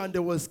Joshua and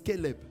there was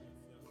Caleb.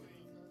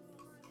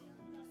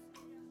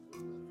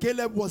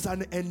 Caleb was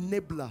an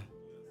enabler.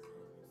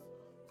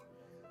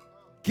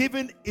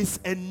 Giving is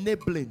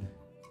enabling.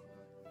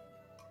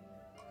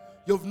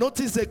 You've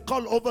noticed a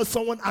call over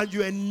someone and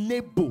you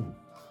enable.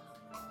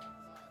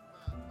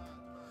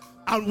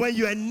 And when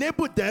you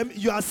enable them,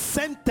 you are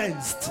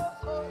sentenced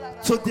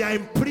to their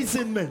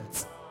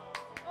imprisonment.